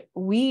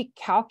 we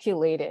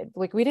calculated,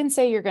 like, we didn't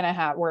say you're going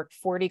to work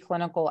 40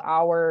 clinical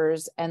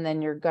hours and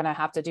then you're going to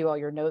have to do all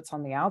your notes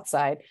on the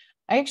outside.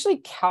 I actually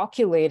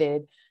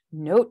calculated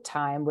note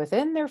time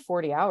within their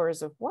 40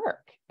 hours of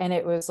work. And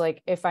it was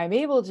like, if I'm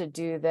able to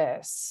do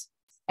this,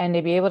 and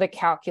to be able to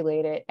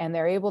calculate it, and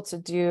they're able to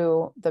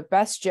do the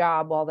best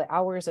job while the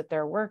hours that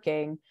they're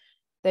working,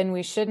 then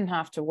we shouldn't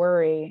have to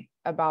worry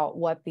about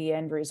what the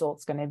end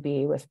result's going to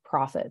be with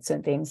profits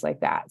and things like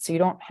that. So you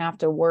don't have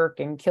to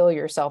work and kill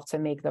yourself to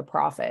make the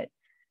profit.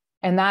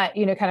 And that,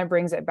 you know, kind of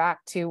brings it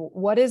back to,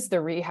 what is the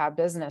rehab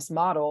business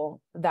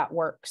model that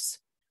works?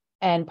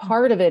 And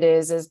part of it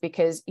is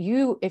because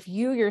if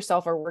you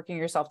yourself are working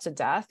yourself to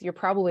death, you're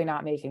probably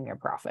not making a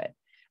profit.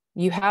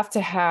 You have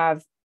to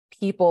have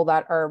people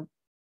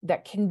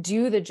that can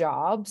do the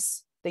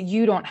jobs that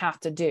you don't have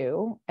to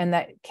do and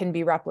that can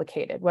be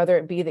replicated, whether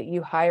it be that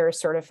you hire a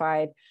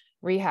certified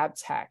rehab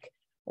tech,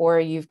 or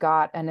you've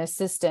got an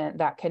assistant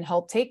that can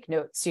help take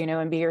notes,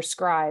 and be your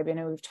scribe.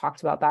 We've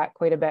talked about that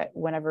quite a bit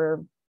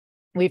whenever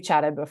we've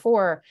chatted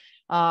before.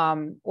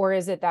 Or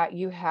is it that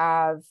you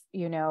have,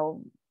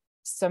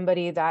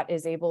 somebody that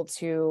is able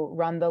to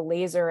run the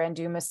laser and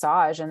do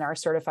massage and are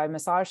certified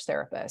massage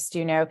therapist,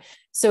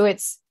 so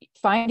it's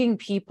finding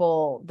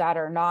people that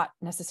are not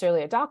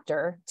necessarily a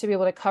doctor to be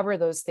able to cover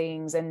those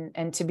things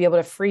and to be able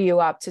to free you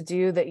up to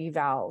do the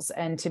evals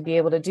and to be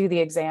able to do the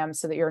exams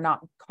so that you're not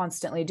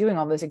constantly doing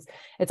all those things.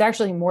 It's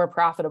actually more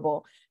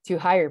profitable to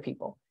hire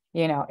people.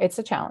 It's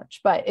a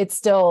challenge, but it's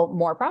still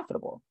more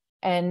profitable.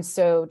 And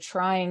so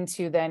trying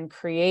to then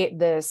create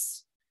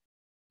this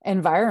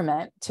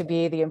environment to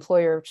be the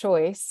employer of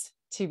choice,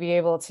 to be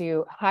able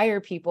to hire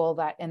people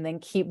and then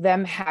keep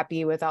them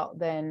happy without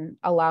then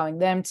allowing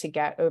them to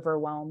get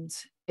overwhelmed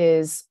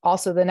is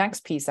also the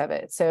next piece of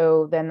it.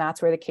 So then that's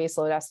where the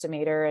caseload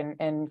estimator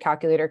and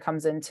calculator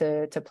comes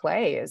into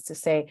play, is to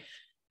say,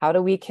 how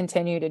do we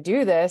continue to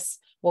do this?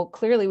 Well,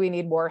 clearly we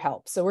need more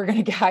help. So we're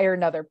going to hire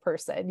another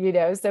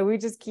person, so we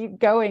just keep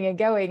going and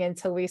going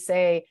until we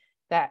say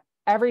that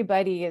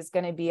everybody is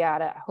going to be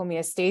at a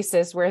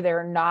homeostasis where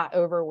they're not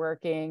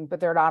overworking, but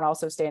they're not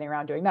also standing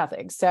around doing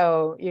nothing.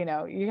 So,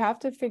 you have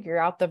to figure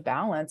out the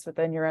balance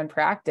within your own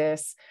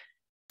practice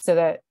so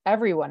that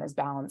everyone is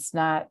balanced,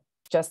 not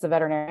just the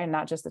veterinarian,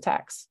 not just the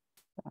techs.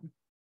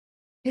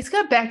 Let's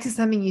go back to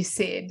something you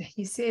said.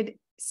 You said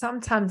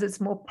sometimes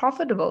it's more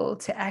profitable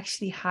to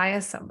actually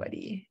hire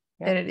somebody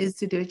than it is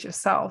to do it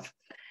yourself.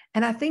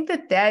 And I think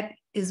that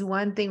is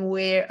one thing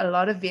where a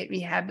lot of vet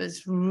rehabbers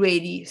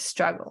really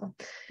struggle.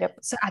 Yep.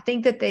 So I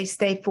think that they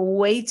stay for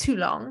way too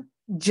long,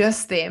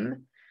 just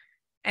them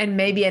and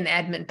maybe an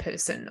admin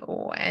person,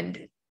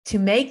 and to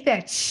make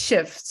that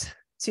shift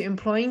to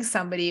employing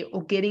somebody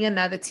or getting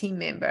another team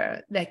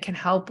member that can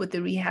help with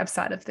the rehab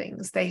side of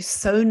things, they're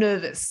so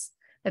nervous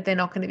that they're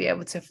not going to be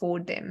able to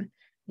afford them.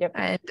 Yep.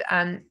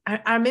 And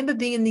I remember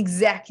being in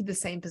exactly the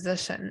same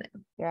position,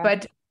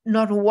 but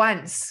not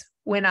once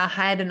when I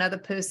hired another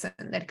person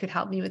that could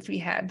help me with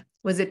rehab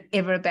was it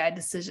ever a bad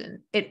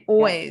decision. We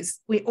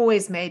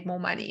always made more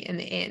money in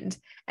the end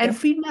and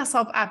freed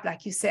myself up,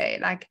 like you say.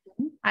 Like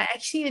I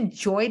actually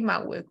enjoyed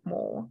my work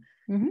more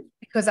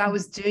because I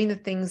was doing the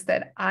things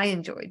that I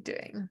enjoyed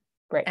doing,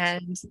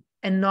 and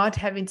not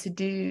having to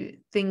do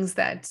things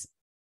that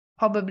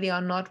probably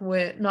are not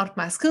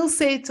my skill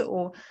set,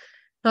 or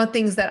not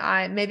things that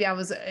I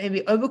was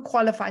maybe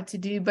overqualified to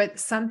do, but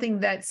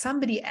something that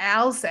somebody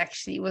else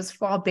actually was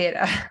far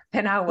better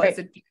than I was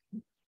at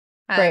doing.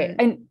 Right.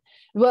 And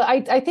well,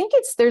 I think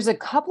there's a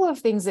couple of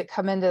things that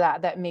come into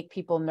that make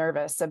people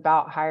nervous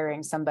about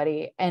hiring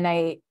somebody. And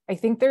I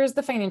think there's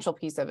the financial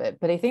piece of it,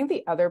 but I think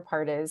the other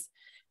part is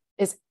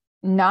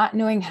not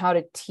knowing how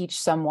to teach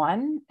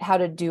someone how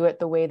to do it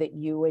the way that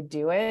you would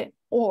do it,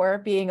 or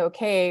being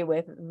okay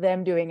with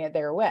them doing it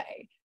their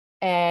way.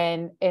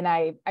 And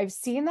I've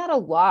seen that a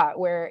lot,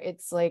 where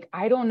it's like,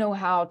 I don't know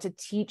how to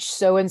teach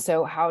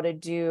so-and-so how to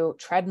do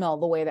treadmill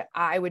the way that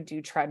I would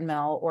do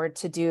treadmill, or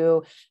to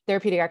do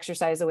therapeutic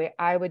exercise the way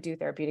I would do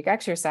therapeutic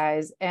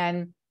exercise.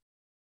 And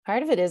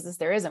part of it is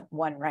there isn't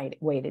one right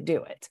way to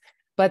do it.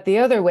 But the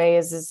other way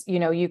is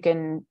you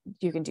can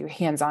do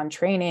hands-on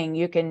training.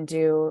 You can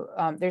do,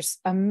 there's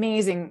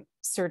amazing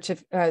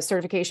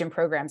certification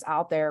programs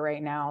out there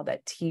right now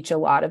that teach a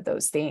lot of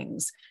those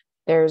things.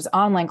 There's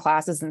online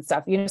classes and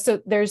stuff,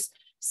 so there's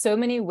so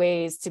many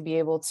ways to be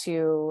able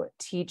to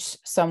teach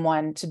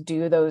someone to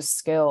do those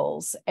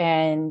skills.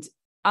 And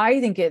I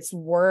think it's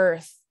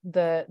worth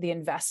the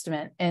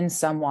investment in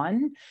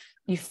someone.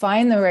 You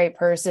find the right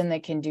person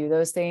that can do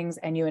those things,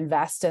 and you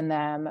invest in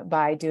them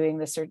by doing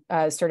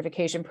the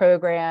certification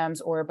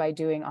programs, or by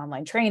doing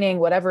online training,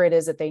 whatever it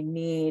is that they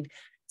need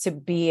to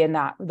be in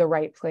the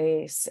right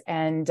place.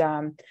 And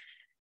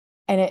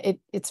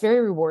it's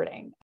very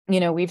rewarding.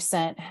 We've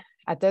sent,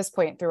 at this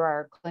point through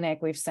our clinic,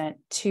 we've sent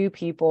 2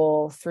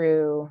 people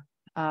through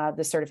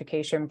the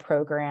certification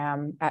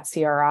program at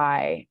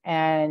CRI.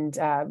 And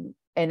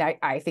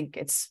I think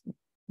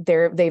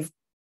they've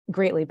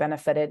greatly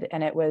benefited,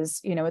 and it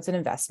was, it's an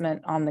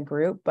investment on the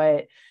group,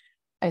 but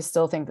I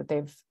still think that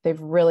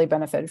they've really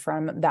benefited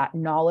from that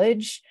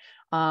knowledge.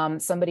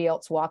 Somebody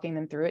else walking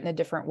them through it in a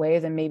different way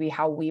than maybe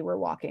how we were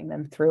walking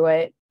them through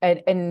it.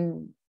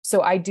 And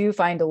so I do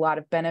find a lot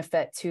of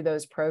benefit to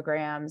those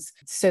programs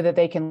so that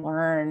they can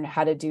learn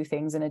how to do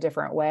things in a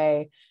different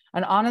way.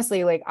 And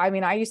honestly,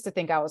 I used to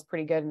think I was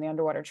pretty good in the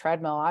underwater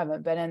treadmill. I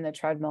haven't been in the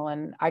treadmill,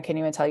 and I can't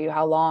even tell you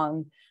how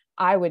long.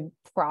 I would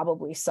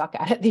probably suck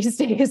at it these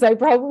days. I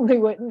probably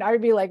wouldn't.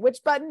 I'd be like, which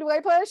button do I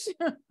push?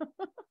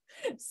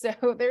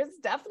 So there's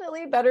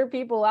definitely better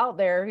people out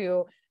there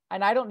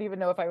and I don't even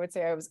know if I would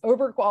say I was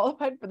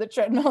overqualified for the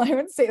treadmill. I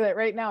would say that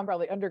right now I'm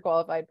probably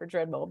underqualified for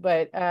treadmill,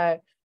 but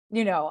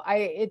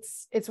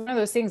it's one of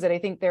those things that I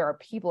think there are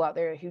people out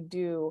there who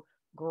do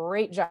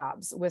great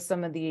jobs with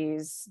some of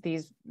these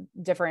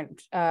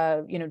different,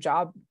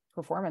 job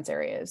performance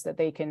areas that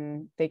they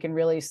can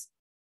really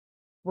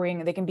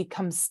they can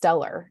become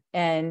stellar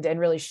and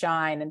really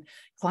shine, and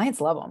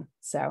clients love them.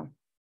 So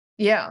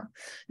yeah,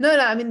 no,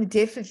 I mean,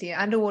 definitely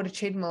underwater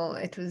treadmill.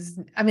 It was,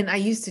 I mean, I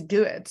used to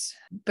do it,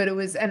 but it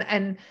was,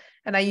 and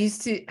I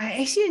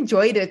actually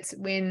enjoyed it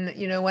when,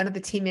 one of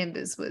the team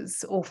members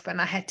was off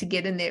and I had to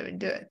get in there and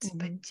do it.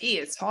 But gee,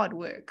 it's hard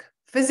work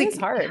physically. It is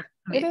hard.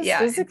 I mean, It is yeah,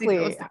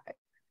 physically,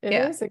 it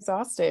is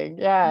exhausting.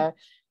 Yeah.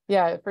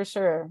 Yeah, for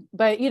sure.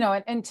 But,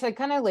 and to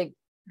kind of like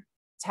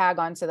tag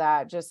onto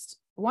that, just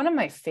one of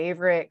my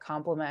favorite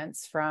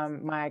compliments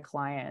from my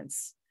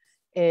clients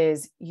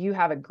is, you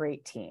have a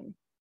great team.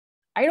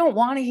 I don't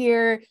want to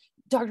hear,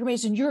 Dr.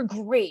 Mason, you're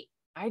great.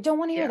 I don't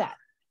want to hear that.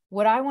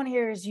 What I want to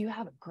hear is, you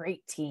have a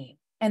great team.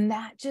 And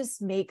that just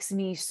makes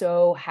me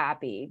so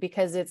happy,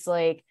 because it's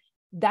like,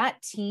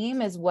 that team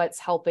is what's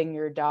helping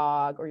your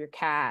dog or your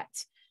cat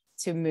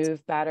to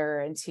move better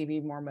and to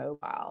be more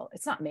mobile.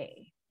 It's not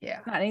me. Yeah.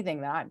 It's not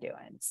anything that I'm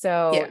doing.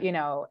 So,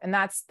 and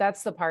that's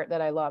the part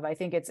that I love. I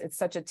think it's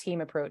such a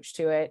team approach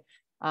to it.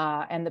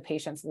 And the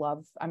patients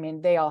love, I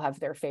mean, they all have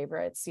their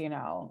favorites,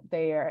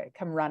 they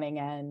come running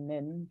in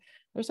and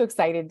they're so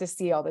excited to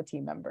see all the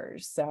team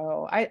members.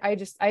 So I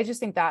just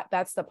think that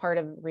that's the part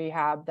of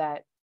rehab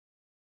that,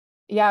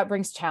 it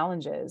brings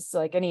challenges.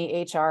 Like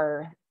any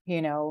HR,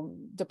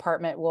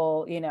 department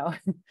will,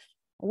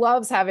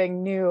 loves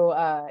having new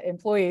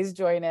employees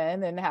join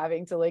in and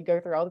having to like go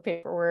through all the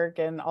paperwork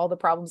and all the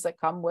problems that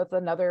come with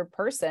another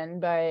person.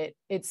 But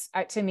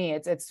to me,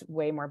 it's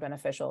way more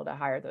beneficial to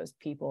hire those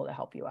people to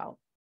help you out.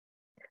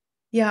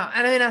 Yeah.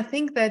 And I mean, I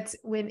think that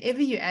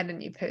whenever you add a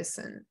new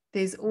person,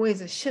 there's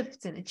always a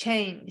shift and a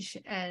change,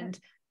 and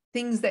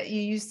things that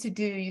you used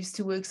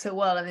to work so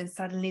well, and then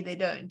suddenly they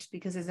don't,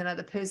 because there's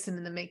another person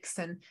in the mix,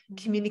 and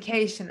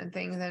communication and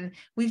things. And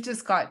we've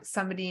just got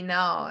somebody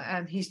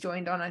now who's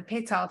joined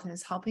Onlinepethealth and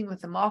is helping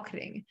with the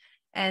marketing.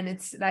 And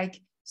it's like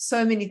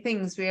so many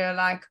things where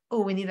like,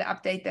 oh, we need to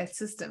update that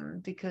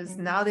system because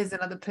now there's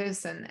another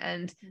person,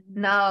 and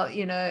now,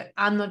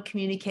 I'm not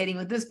communicating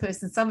with this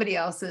person, somebody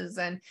else is,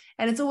 and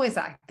it's always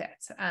like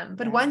that.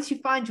 But once you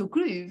find your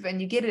groove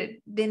and you get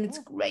it, then it's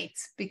great,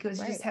 because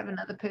you just have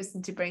another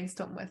person to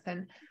brainstorm with.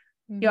 And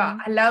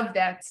I love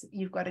that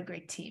you've got a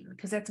great team,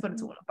 because that's what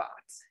it's all about.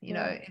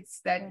 It's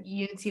that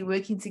unity,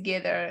 working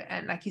together,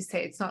 and like you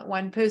say, it's not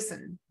one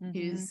person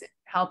who's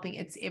helping,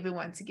 it's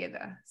everyone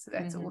together. So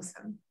that's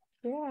awesome.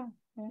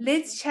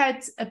 Let's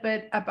chat a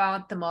bit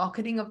about the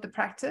marketing of the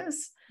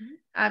practice.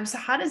 So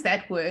how does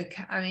that work?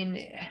 I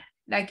mean,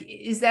 like,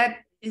 is that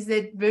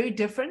very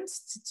different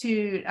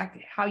to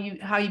like how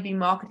you've been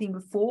marketing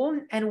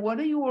before? And what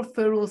are your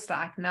referrals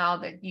like now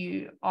that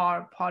you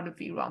are part of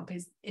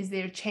VROPM? Is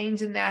there a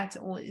change in that,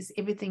 or is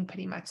everything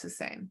pretty much the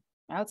same?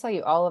 I'll tell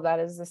you, all of that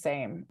is the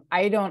same.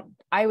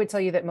 I would tell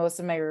you that most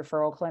of my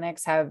referral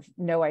clinics have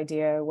no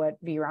idea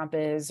what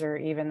VROPM is, or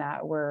even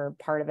that we're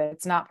part of it.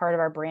 It's not part of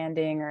our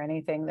branding or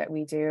anything that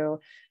we do.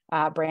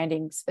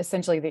 Branding's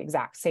essentially the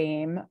exact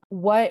same.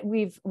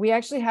 We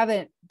actually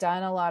haven't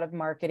done a lot of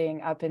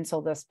marketing up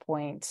until this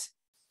point.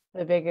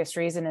 The biggest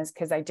reason is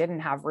because I didn't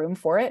have room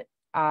for it.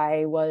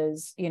 I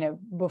was,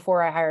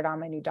 before I hired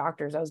on my new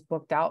doctors, I was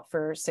booked out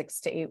for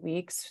 6 to 8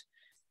 weeks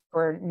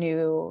for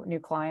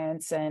new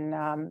clients.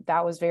 And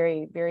that was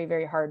very, very,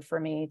 very hard for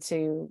me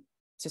to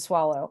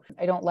swallow.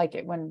 I don't like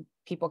it when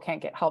people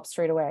can't get help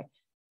straight away.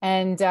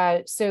 And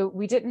so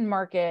we didn't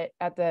market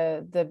at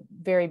the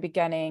very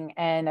beginning.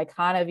 And I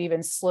kind of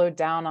even slowed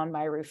down on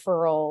my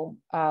referral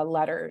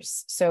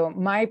letters. So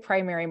my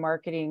primary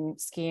marketing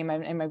scheme,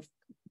 and I've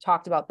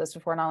talked about this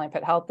before in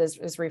Onlinepethealth,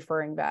 is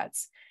referring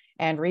vets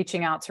and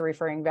reaching out to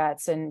referring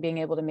vets and being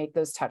able to make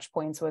those touch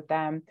points with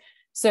them.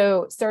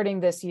 So starting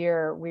this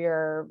year, we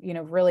are,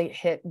 really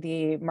hit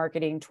the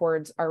marketing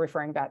towards our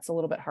referring vets a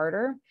little bit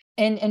harder,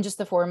 and just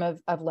the form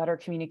of letter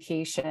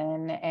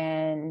communication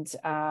and,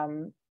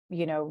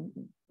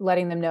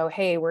 letting them know,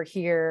 hey, we're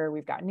here.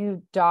 We've got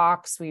new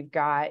docs. We've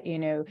got,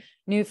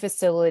 new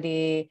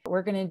facility.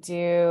 We're going to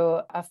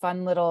do a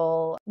fun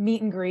little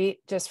meet and greet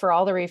just for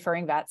all the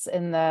referring vets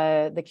in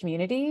the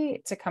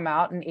community to come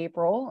out in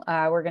April.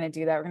 We're going to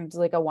do that. We're going to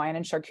do like a wine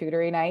and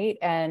charcuterie night,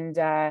 and,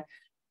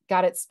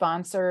 got it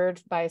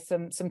sponsored by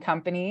some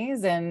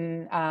companies.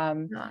 And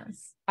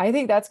Nice. I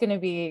think that's going to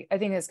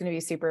be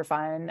super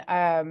fun.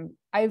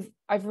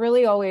 I've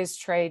really always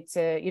tried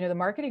to, the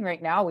marketing right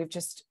now, we've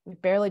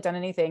barely done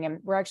anything.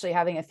 And we're actually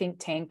having a think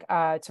tank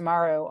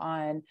tomorrow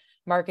on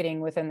marketing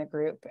within the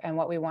group and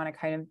what we want to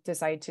kind of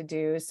decide to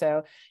do.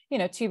 So,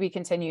 to be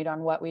continued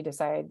on what we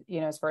decide,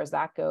 as far as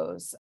that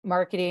goes.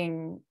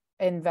 Marketing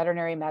in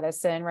veterinary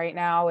medicine right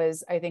now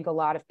is, I think a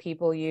lot of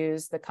people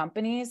use the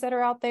companies that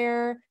are out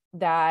there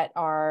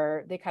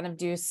they kind of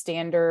do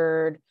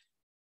standard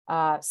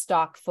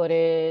stock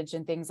footage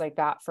and things like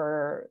that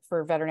for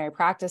veterinary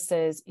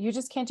practices. You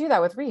just can't do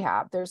that with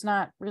rehab. There's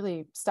not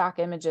really stock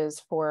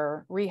images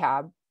for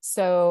rehab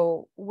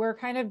So we're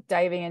kind of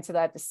diving into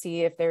that to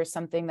see if there's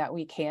something that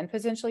we can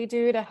potentially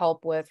do to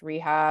help with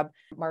rehab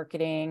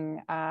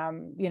marketing,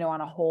 on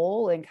a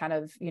whole, and kind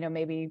of,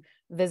 maybe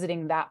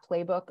visiting that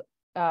playbook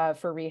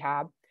for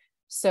rehab.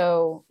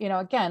 So,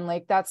 again,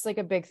 like that's like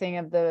a big thing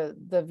of the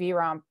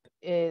VROMP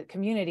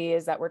community,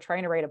 is that we're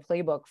trying to write a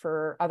playbook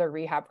for other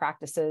rehab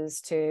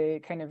practices to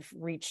kind of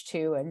reach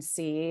to and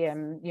see,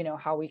 and,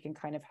 how we can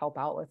kind of help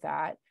out with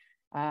that.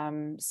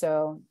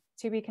 So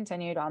to be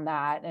continued on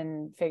that,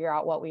 and figure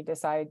out what we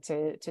decide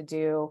to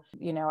do.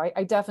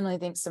 I definitely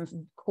think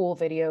some cool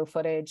video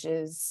footage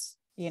is,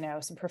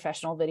 some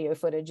professional video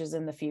footage is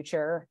in the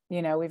future.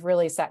 We've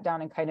really sat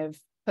down and kind of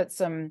put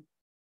some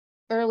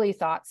early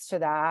thoughts to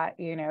that,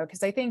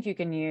 because I think you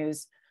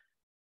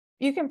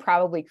can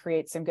probably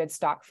create some good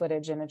stock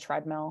footage in a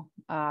treadmill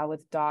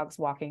with dogs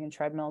walking in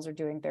treadmills or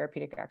doing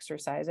therapeutic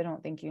exercise. I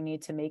don't think you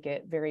need to make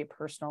it very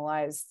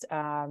personalized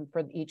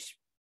for each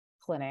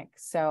clinic.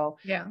 So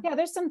yeah,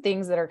 there's some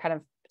things that are kind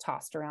of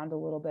tossed around a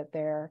little bit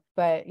there,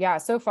 but yeah,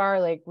 so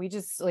far, like we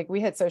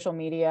hit social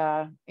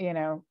media,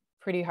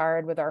 pretty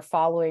hard with our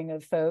following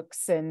of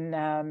folks,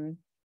 and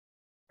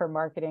for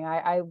marketing,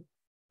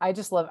 I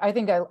just love,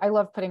 I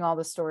love putting all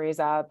the stories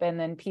up, and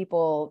then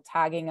people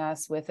tagging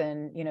us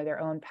within, their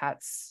own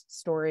pets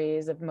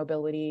stories of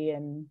mobility,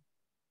 and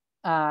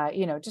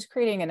just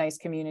creating a nice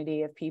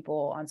community of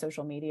people on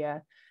social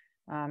media.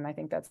 I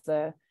think that's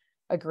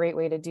a great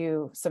way to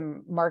do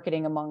some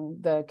marketing among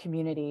the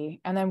community.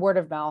 And then word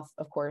of mouth,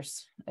 of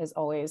course, is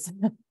always,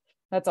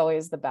 that's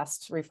always the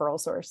best referral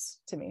source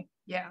to me.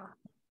 Yeah.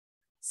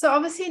 So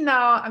obviously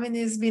now,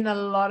 there's been a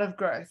lot of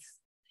growth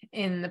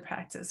in the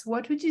practice.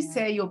 What would you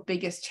say your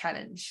biggest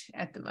challenge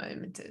at the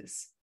moment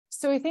is?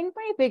 So I think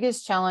my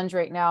biggest challenge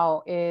right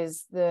now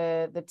is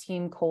the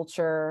team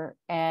culture,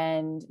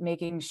 and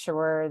making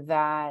sure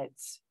that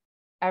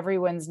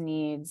everyone's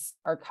needs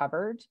are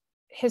covered.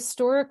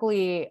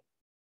 Historically,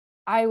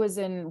 I was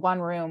in one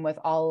room with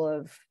all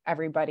of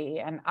everybody,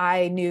 and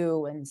I knew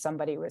when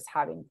somebody was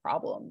having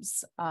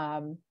problems.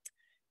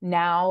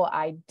 Now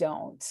I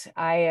don't.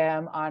 I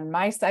am on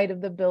my side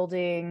of the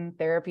building,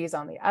 therapy is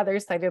on the other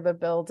side of the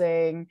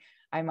building.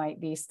 I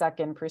might be stuck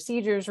in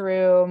procedures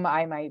room.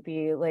 I might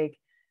be like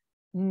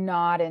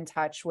not in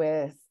touch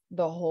with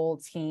the whole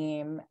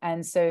team.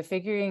 And so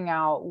figuring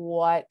out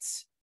what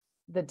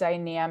the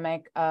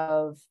dynamic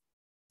of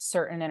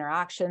certain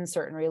interactions,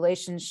 certain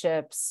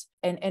relationships,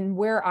 and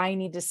where I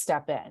need to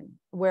step in,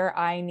 where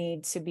I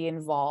need to be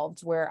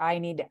involved, where I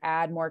need to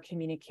add more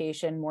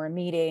communication, more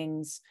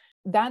meetings.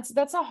 That's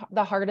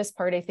the hardest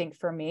part, I think,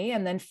 for me.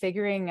 And then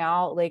figuring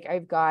out, like,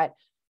 I've got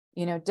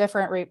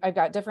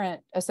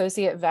different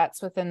associate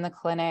vets within the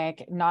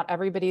clinic. Not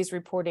everybody's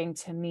reporting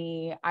to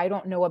me. I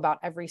don't know about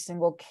every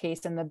single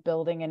case in the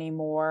building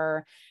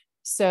anymore.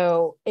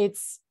 So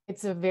it's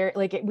a very,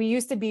 like, we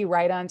used to be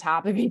right on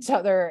top of each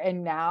other,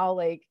 and now,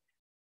 like,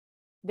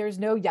 there's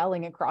no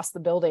yelling across the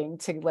building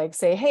to like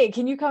say, hey,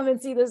 can you come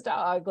and see this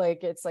dog?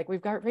 Like, it's like,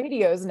 we've got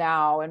radios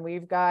now, and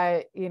we've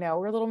got,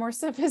 we're a little more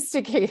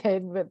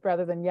sophisticated, but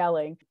rather than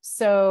yelling.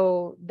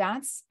 So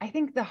that's, I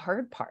think, the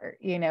hard part,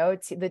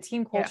 the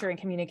team culture and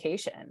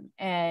communication,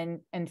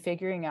 and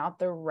figuring out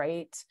the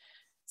right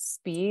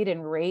speed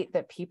and rate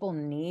that people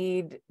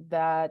need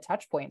the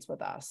touch points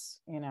with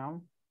us,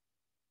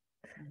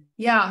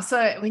 Yeah.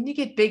 So when you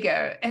get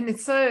bigger, and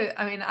it's so,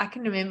 I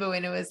can remember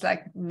when it was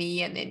like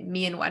me and then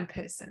me and one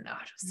person. Oh,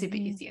 it was super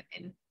easy. And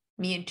then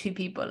me and two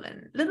people,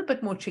 and a little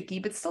bit more tricky,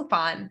 but still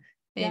fine.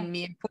 Then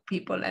me and four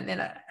people. And then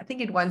I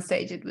think at one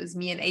stage it was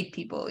me and 8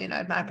 people,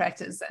 at my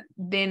practice. And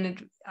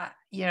then,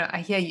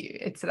 I hear you.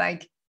 It's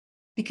like,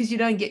 because you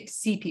don't get to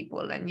see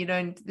people, and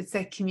it's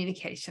that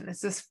communication.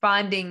 It's just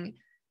finding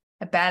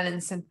a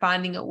balance and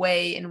finding a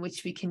way in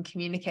which we can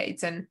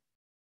communicate. And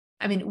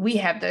we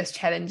have those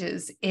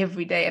challenges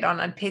every day at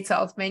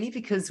Onlinepethealth, mainly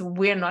because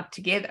we're not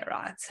together,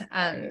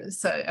 right?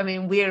 So,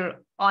 we're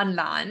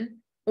online,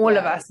 all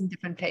of us in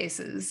different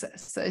places.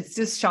 So it's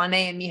just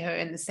Shanae and Miho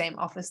in the same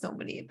office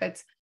normally.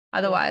 But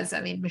otherwise,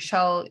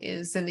 Michelle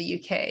is in the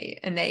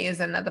UK, Anae is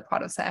another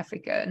part of South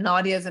Africa,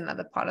 Nadia is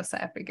another part of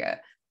South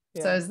Africa.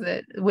 So is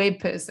the web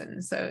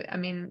person. So,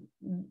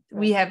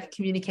 we have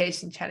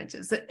communication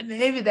challenges.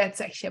 Maybe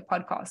that's actually a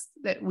podcast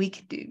that we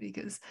could do,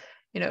 because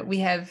we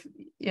have,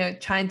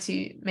 trying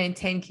to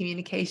maintain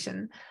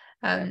communication.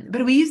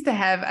 But we used to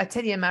have, I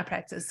tell you, in my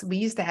practice, we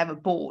used to have a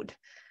board.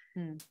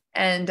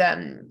 And,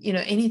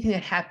 anything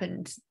that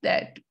happened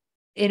that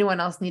anyone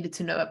else needed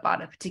to know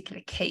about a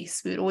particular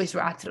case, we would always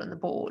write it on the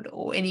board,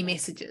 or any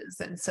messages.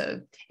 And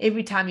so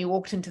every time you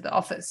walked into the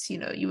office,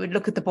 you would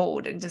look at the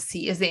board and just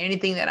see, is there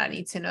anything that I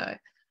need to know?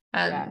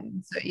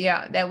 So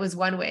that was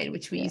one way in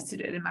which we used to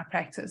do it in my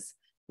practice.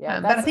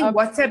 But I think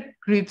WhatsApp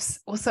groups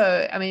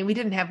also, we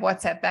didn't have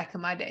WhatsApp back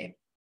in my day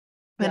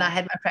when I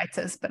had my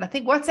practice, but I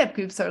think WhatsApp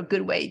groups are a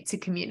good way to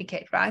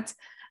communicate, right?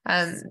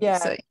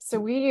 So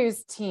we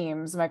use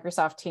Teams,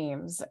 Microsoft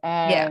Teams,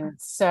 Yeah. and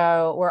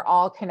so we're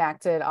all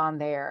connected on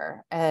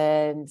there.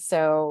 And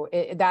so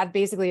that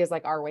basically is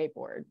like our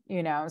whiteboard,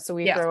 so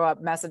we throw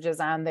up messages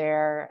on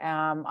there,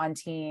 on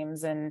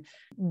Teams, and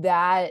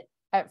that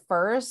at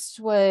first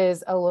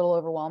was a little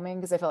overwhelming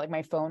because I felt like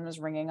my phone was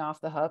ringing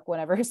off the hook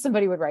whenever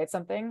somebody would write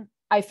something.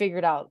 I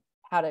figured out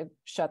how to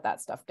shut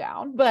that stuff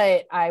down,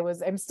 but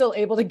I'm still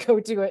able to go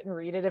to it and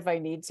read it if I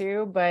need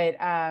to. But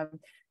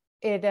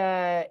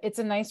it's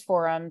a nice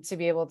forum to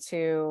be able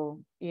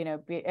to,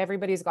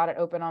 everybody's got it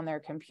open on their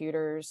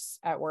computers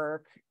at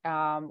work,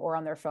 or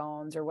on their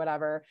phones or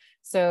whatever.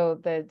 So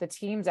the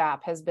Teams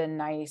app has been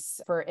nice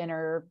for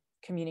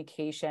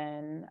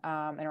communication,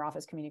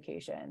 inter-office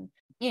communication.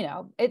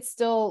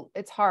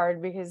 It's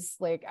hard because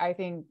I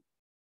think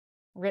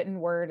written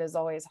word is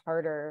always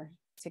harder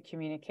to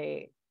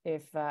communicate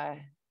if,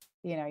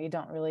 you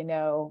don't really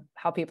know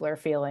how people are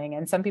feeling.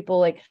 And some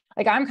people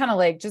I'm kind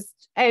of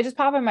just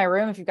pop in my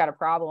room if you've got a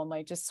problem,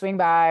 just swing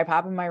by,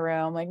 pop in my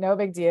room, no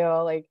big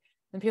deal.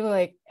 And people are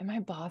like, am I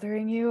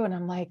bothering you? And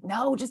I'm like,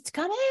 no, just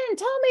come in,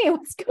 tell me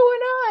what's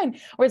going on.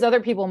 Whereas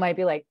other people might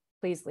be like,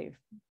 please leave,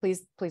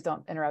 please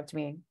don't interrupt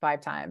me 5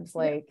 times.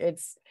 I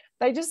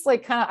just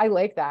I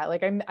like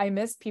that. I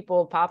miss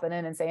people popping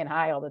in and saying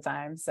hi all the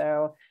time.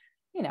 So,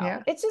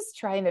 it's just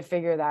trying to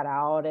figure that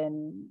out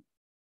and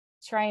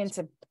trying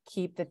to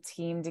keep the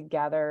team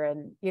together.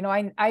 And,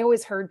 I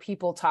always heard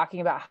people talking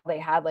about how they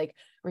had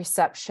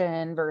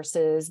reception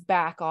versus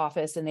back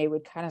office, and they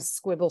would kind of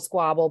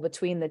squabble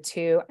between the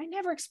two. I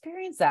never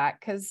experienced that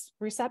because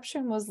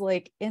reception was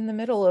in the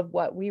middle of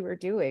what we were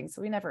doing.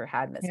 So we never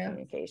had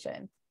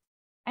miscommunication.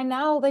 And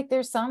now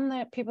there's some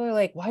that people are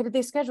like, why did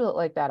they schedule it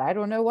like that? I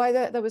don't know why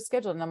that was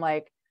scheduled. And I'm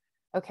like,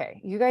 okay,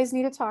 you guys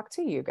need to talk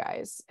to you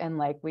guys. And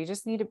we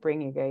just need to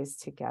bring you guys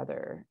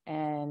together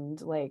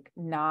and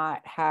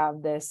not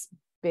have this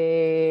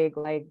big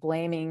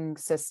blaming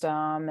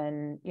system.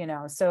 And,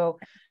 so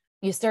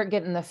you start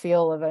getting the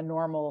feel of a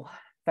normal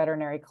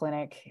veterinary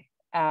clinic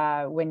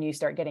when you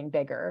start getting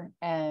bigger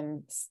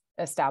and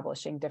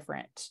establishing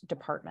different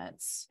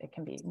departments. It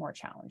can be more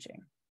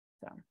challenging.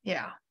 So,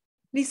 yeah.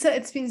 Lisa,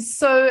 it's been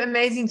so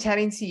amazing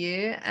chatting to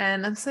you,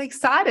 and I'm so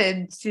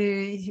excited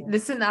to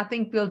listen. I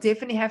think we'll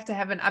definitely have to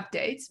have an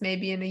update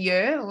maybe in a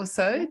year or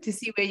so to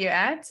see where you're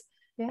at.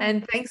 Yeah.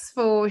 And thanks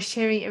for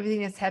sharing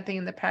everything that's happening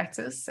in the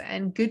practice,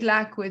 and good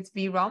luck with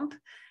VROMP.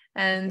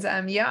 And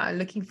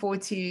looking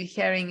forward to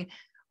hearing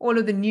all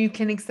of the new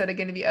clinics that are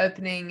going to be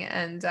opening,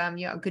 and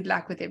good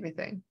luck with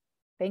everything.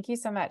 Thank you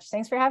so much.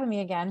 Thanks for having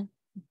me again.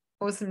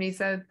 Awesome,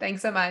 Lisa.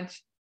 Thanks so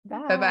much.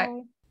 Bye.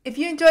 Bye-bye. If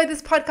you enjoyed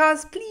this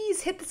podcast, please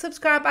hit the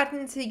subscribe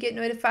button so you get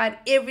notified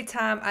every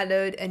time I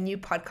load a new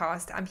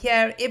podcast. I'm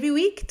here every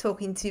week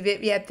talking to vet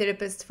rehab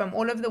therapists from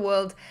all over the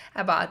world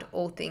about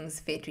all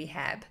things vet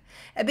rehab.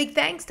 A big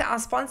thanks to our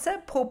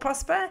sponsor, Paw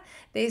Prosper.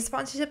 Their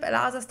sponsorship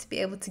allows us to be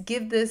able to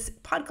give this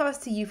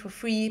podcast to you for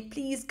free.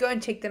 Please go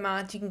and check them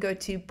out. You can go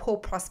to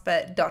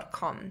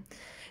pawprosper.com.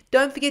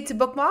 Don't forget to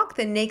bookmark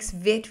the next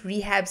Vet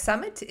Rehab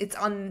Summit. It's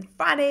on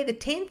Friday the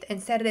 10th and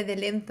Saturday the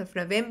 11th of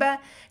November.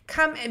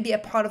 Come and be a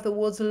part of the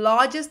world's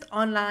largest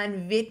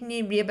online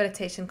veterinary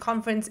rehabilitation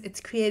conference.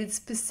 It's created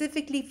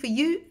specifically for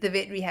you, the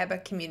vet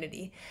rehabber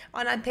community.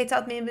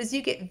 Onlinepethealth members,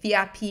 you get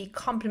VIP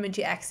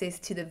complimentary access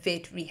to the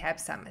Vet Rehab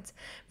Summit.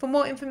 For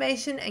more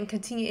information and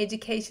continued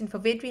education for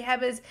vet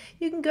rehabbers,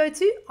 you can go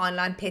to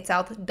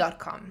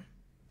onlinepethealth.com.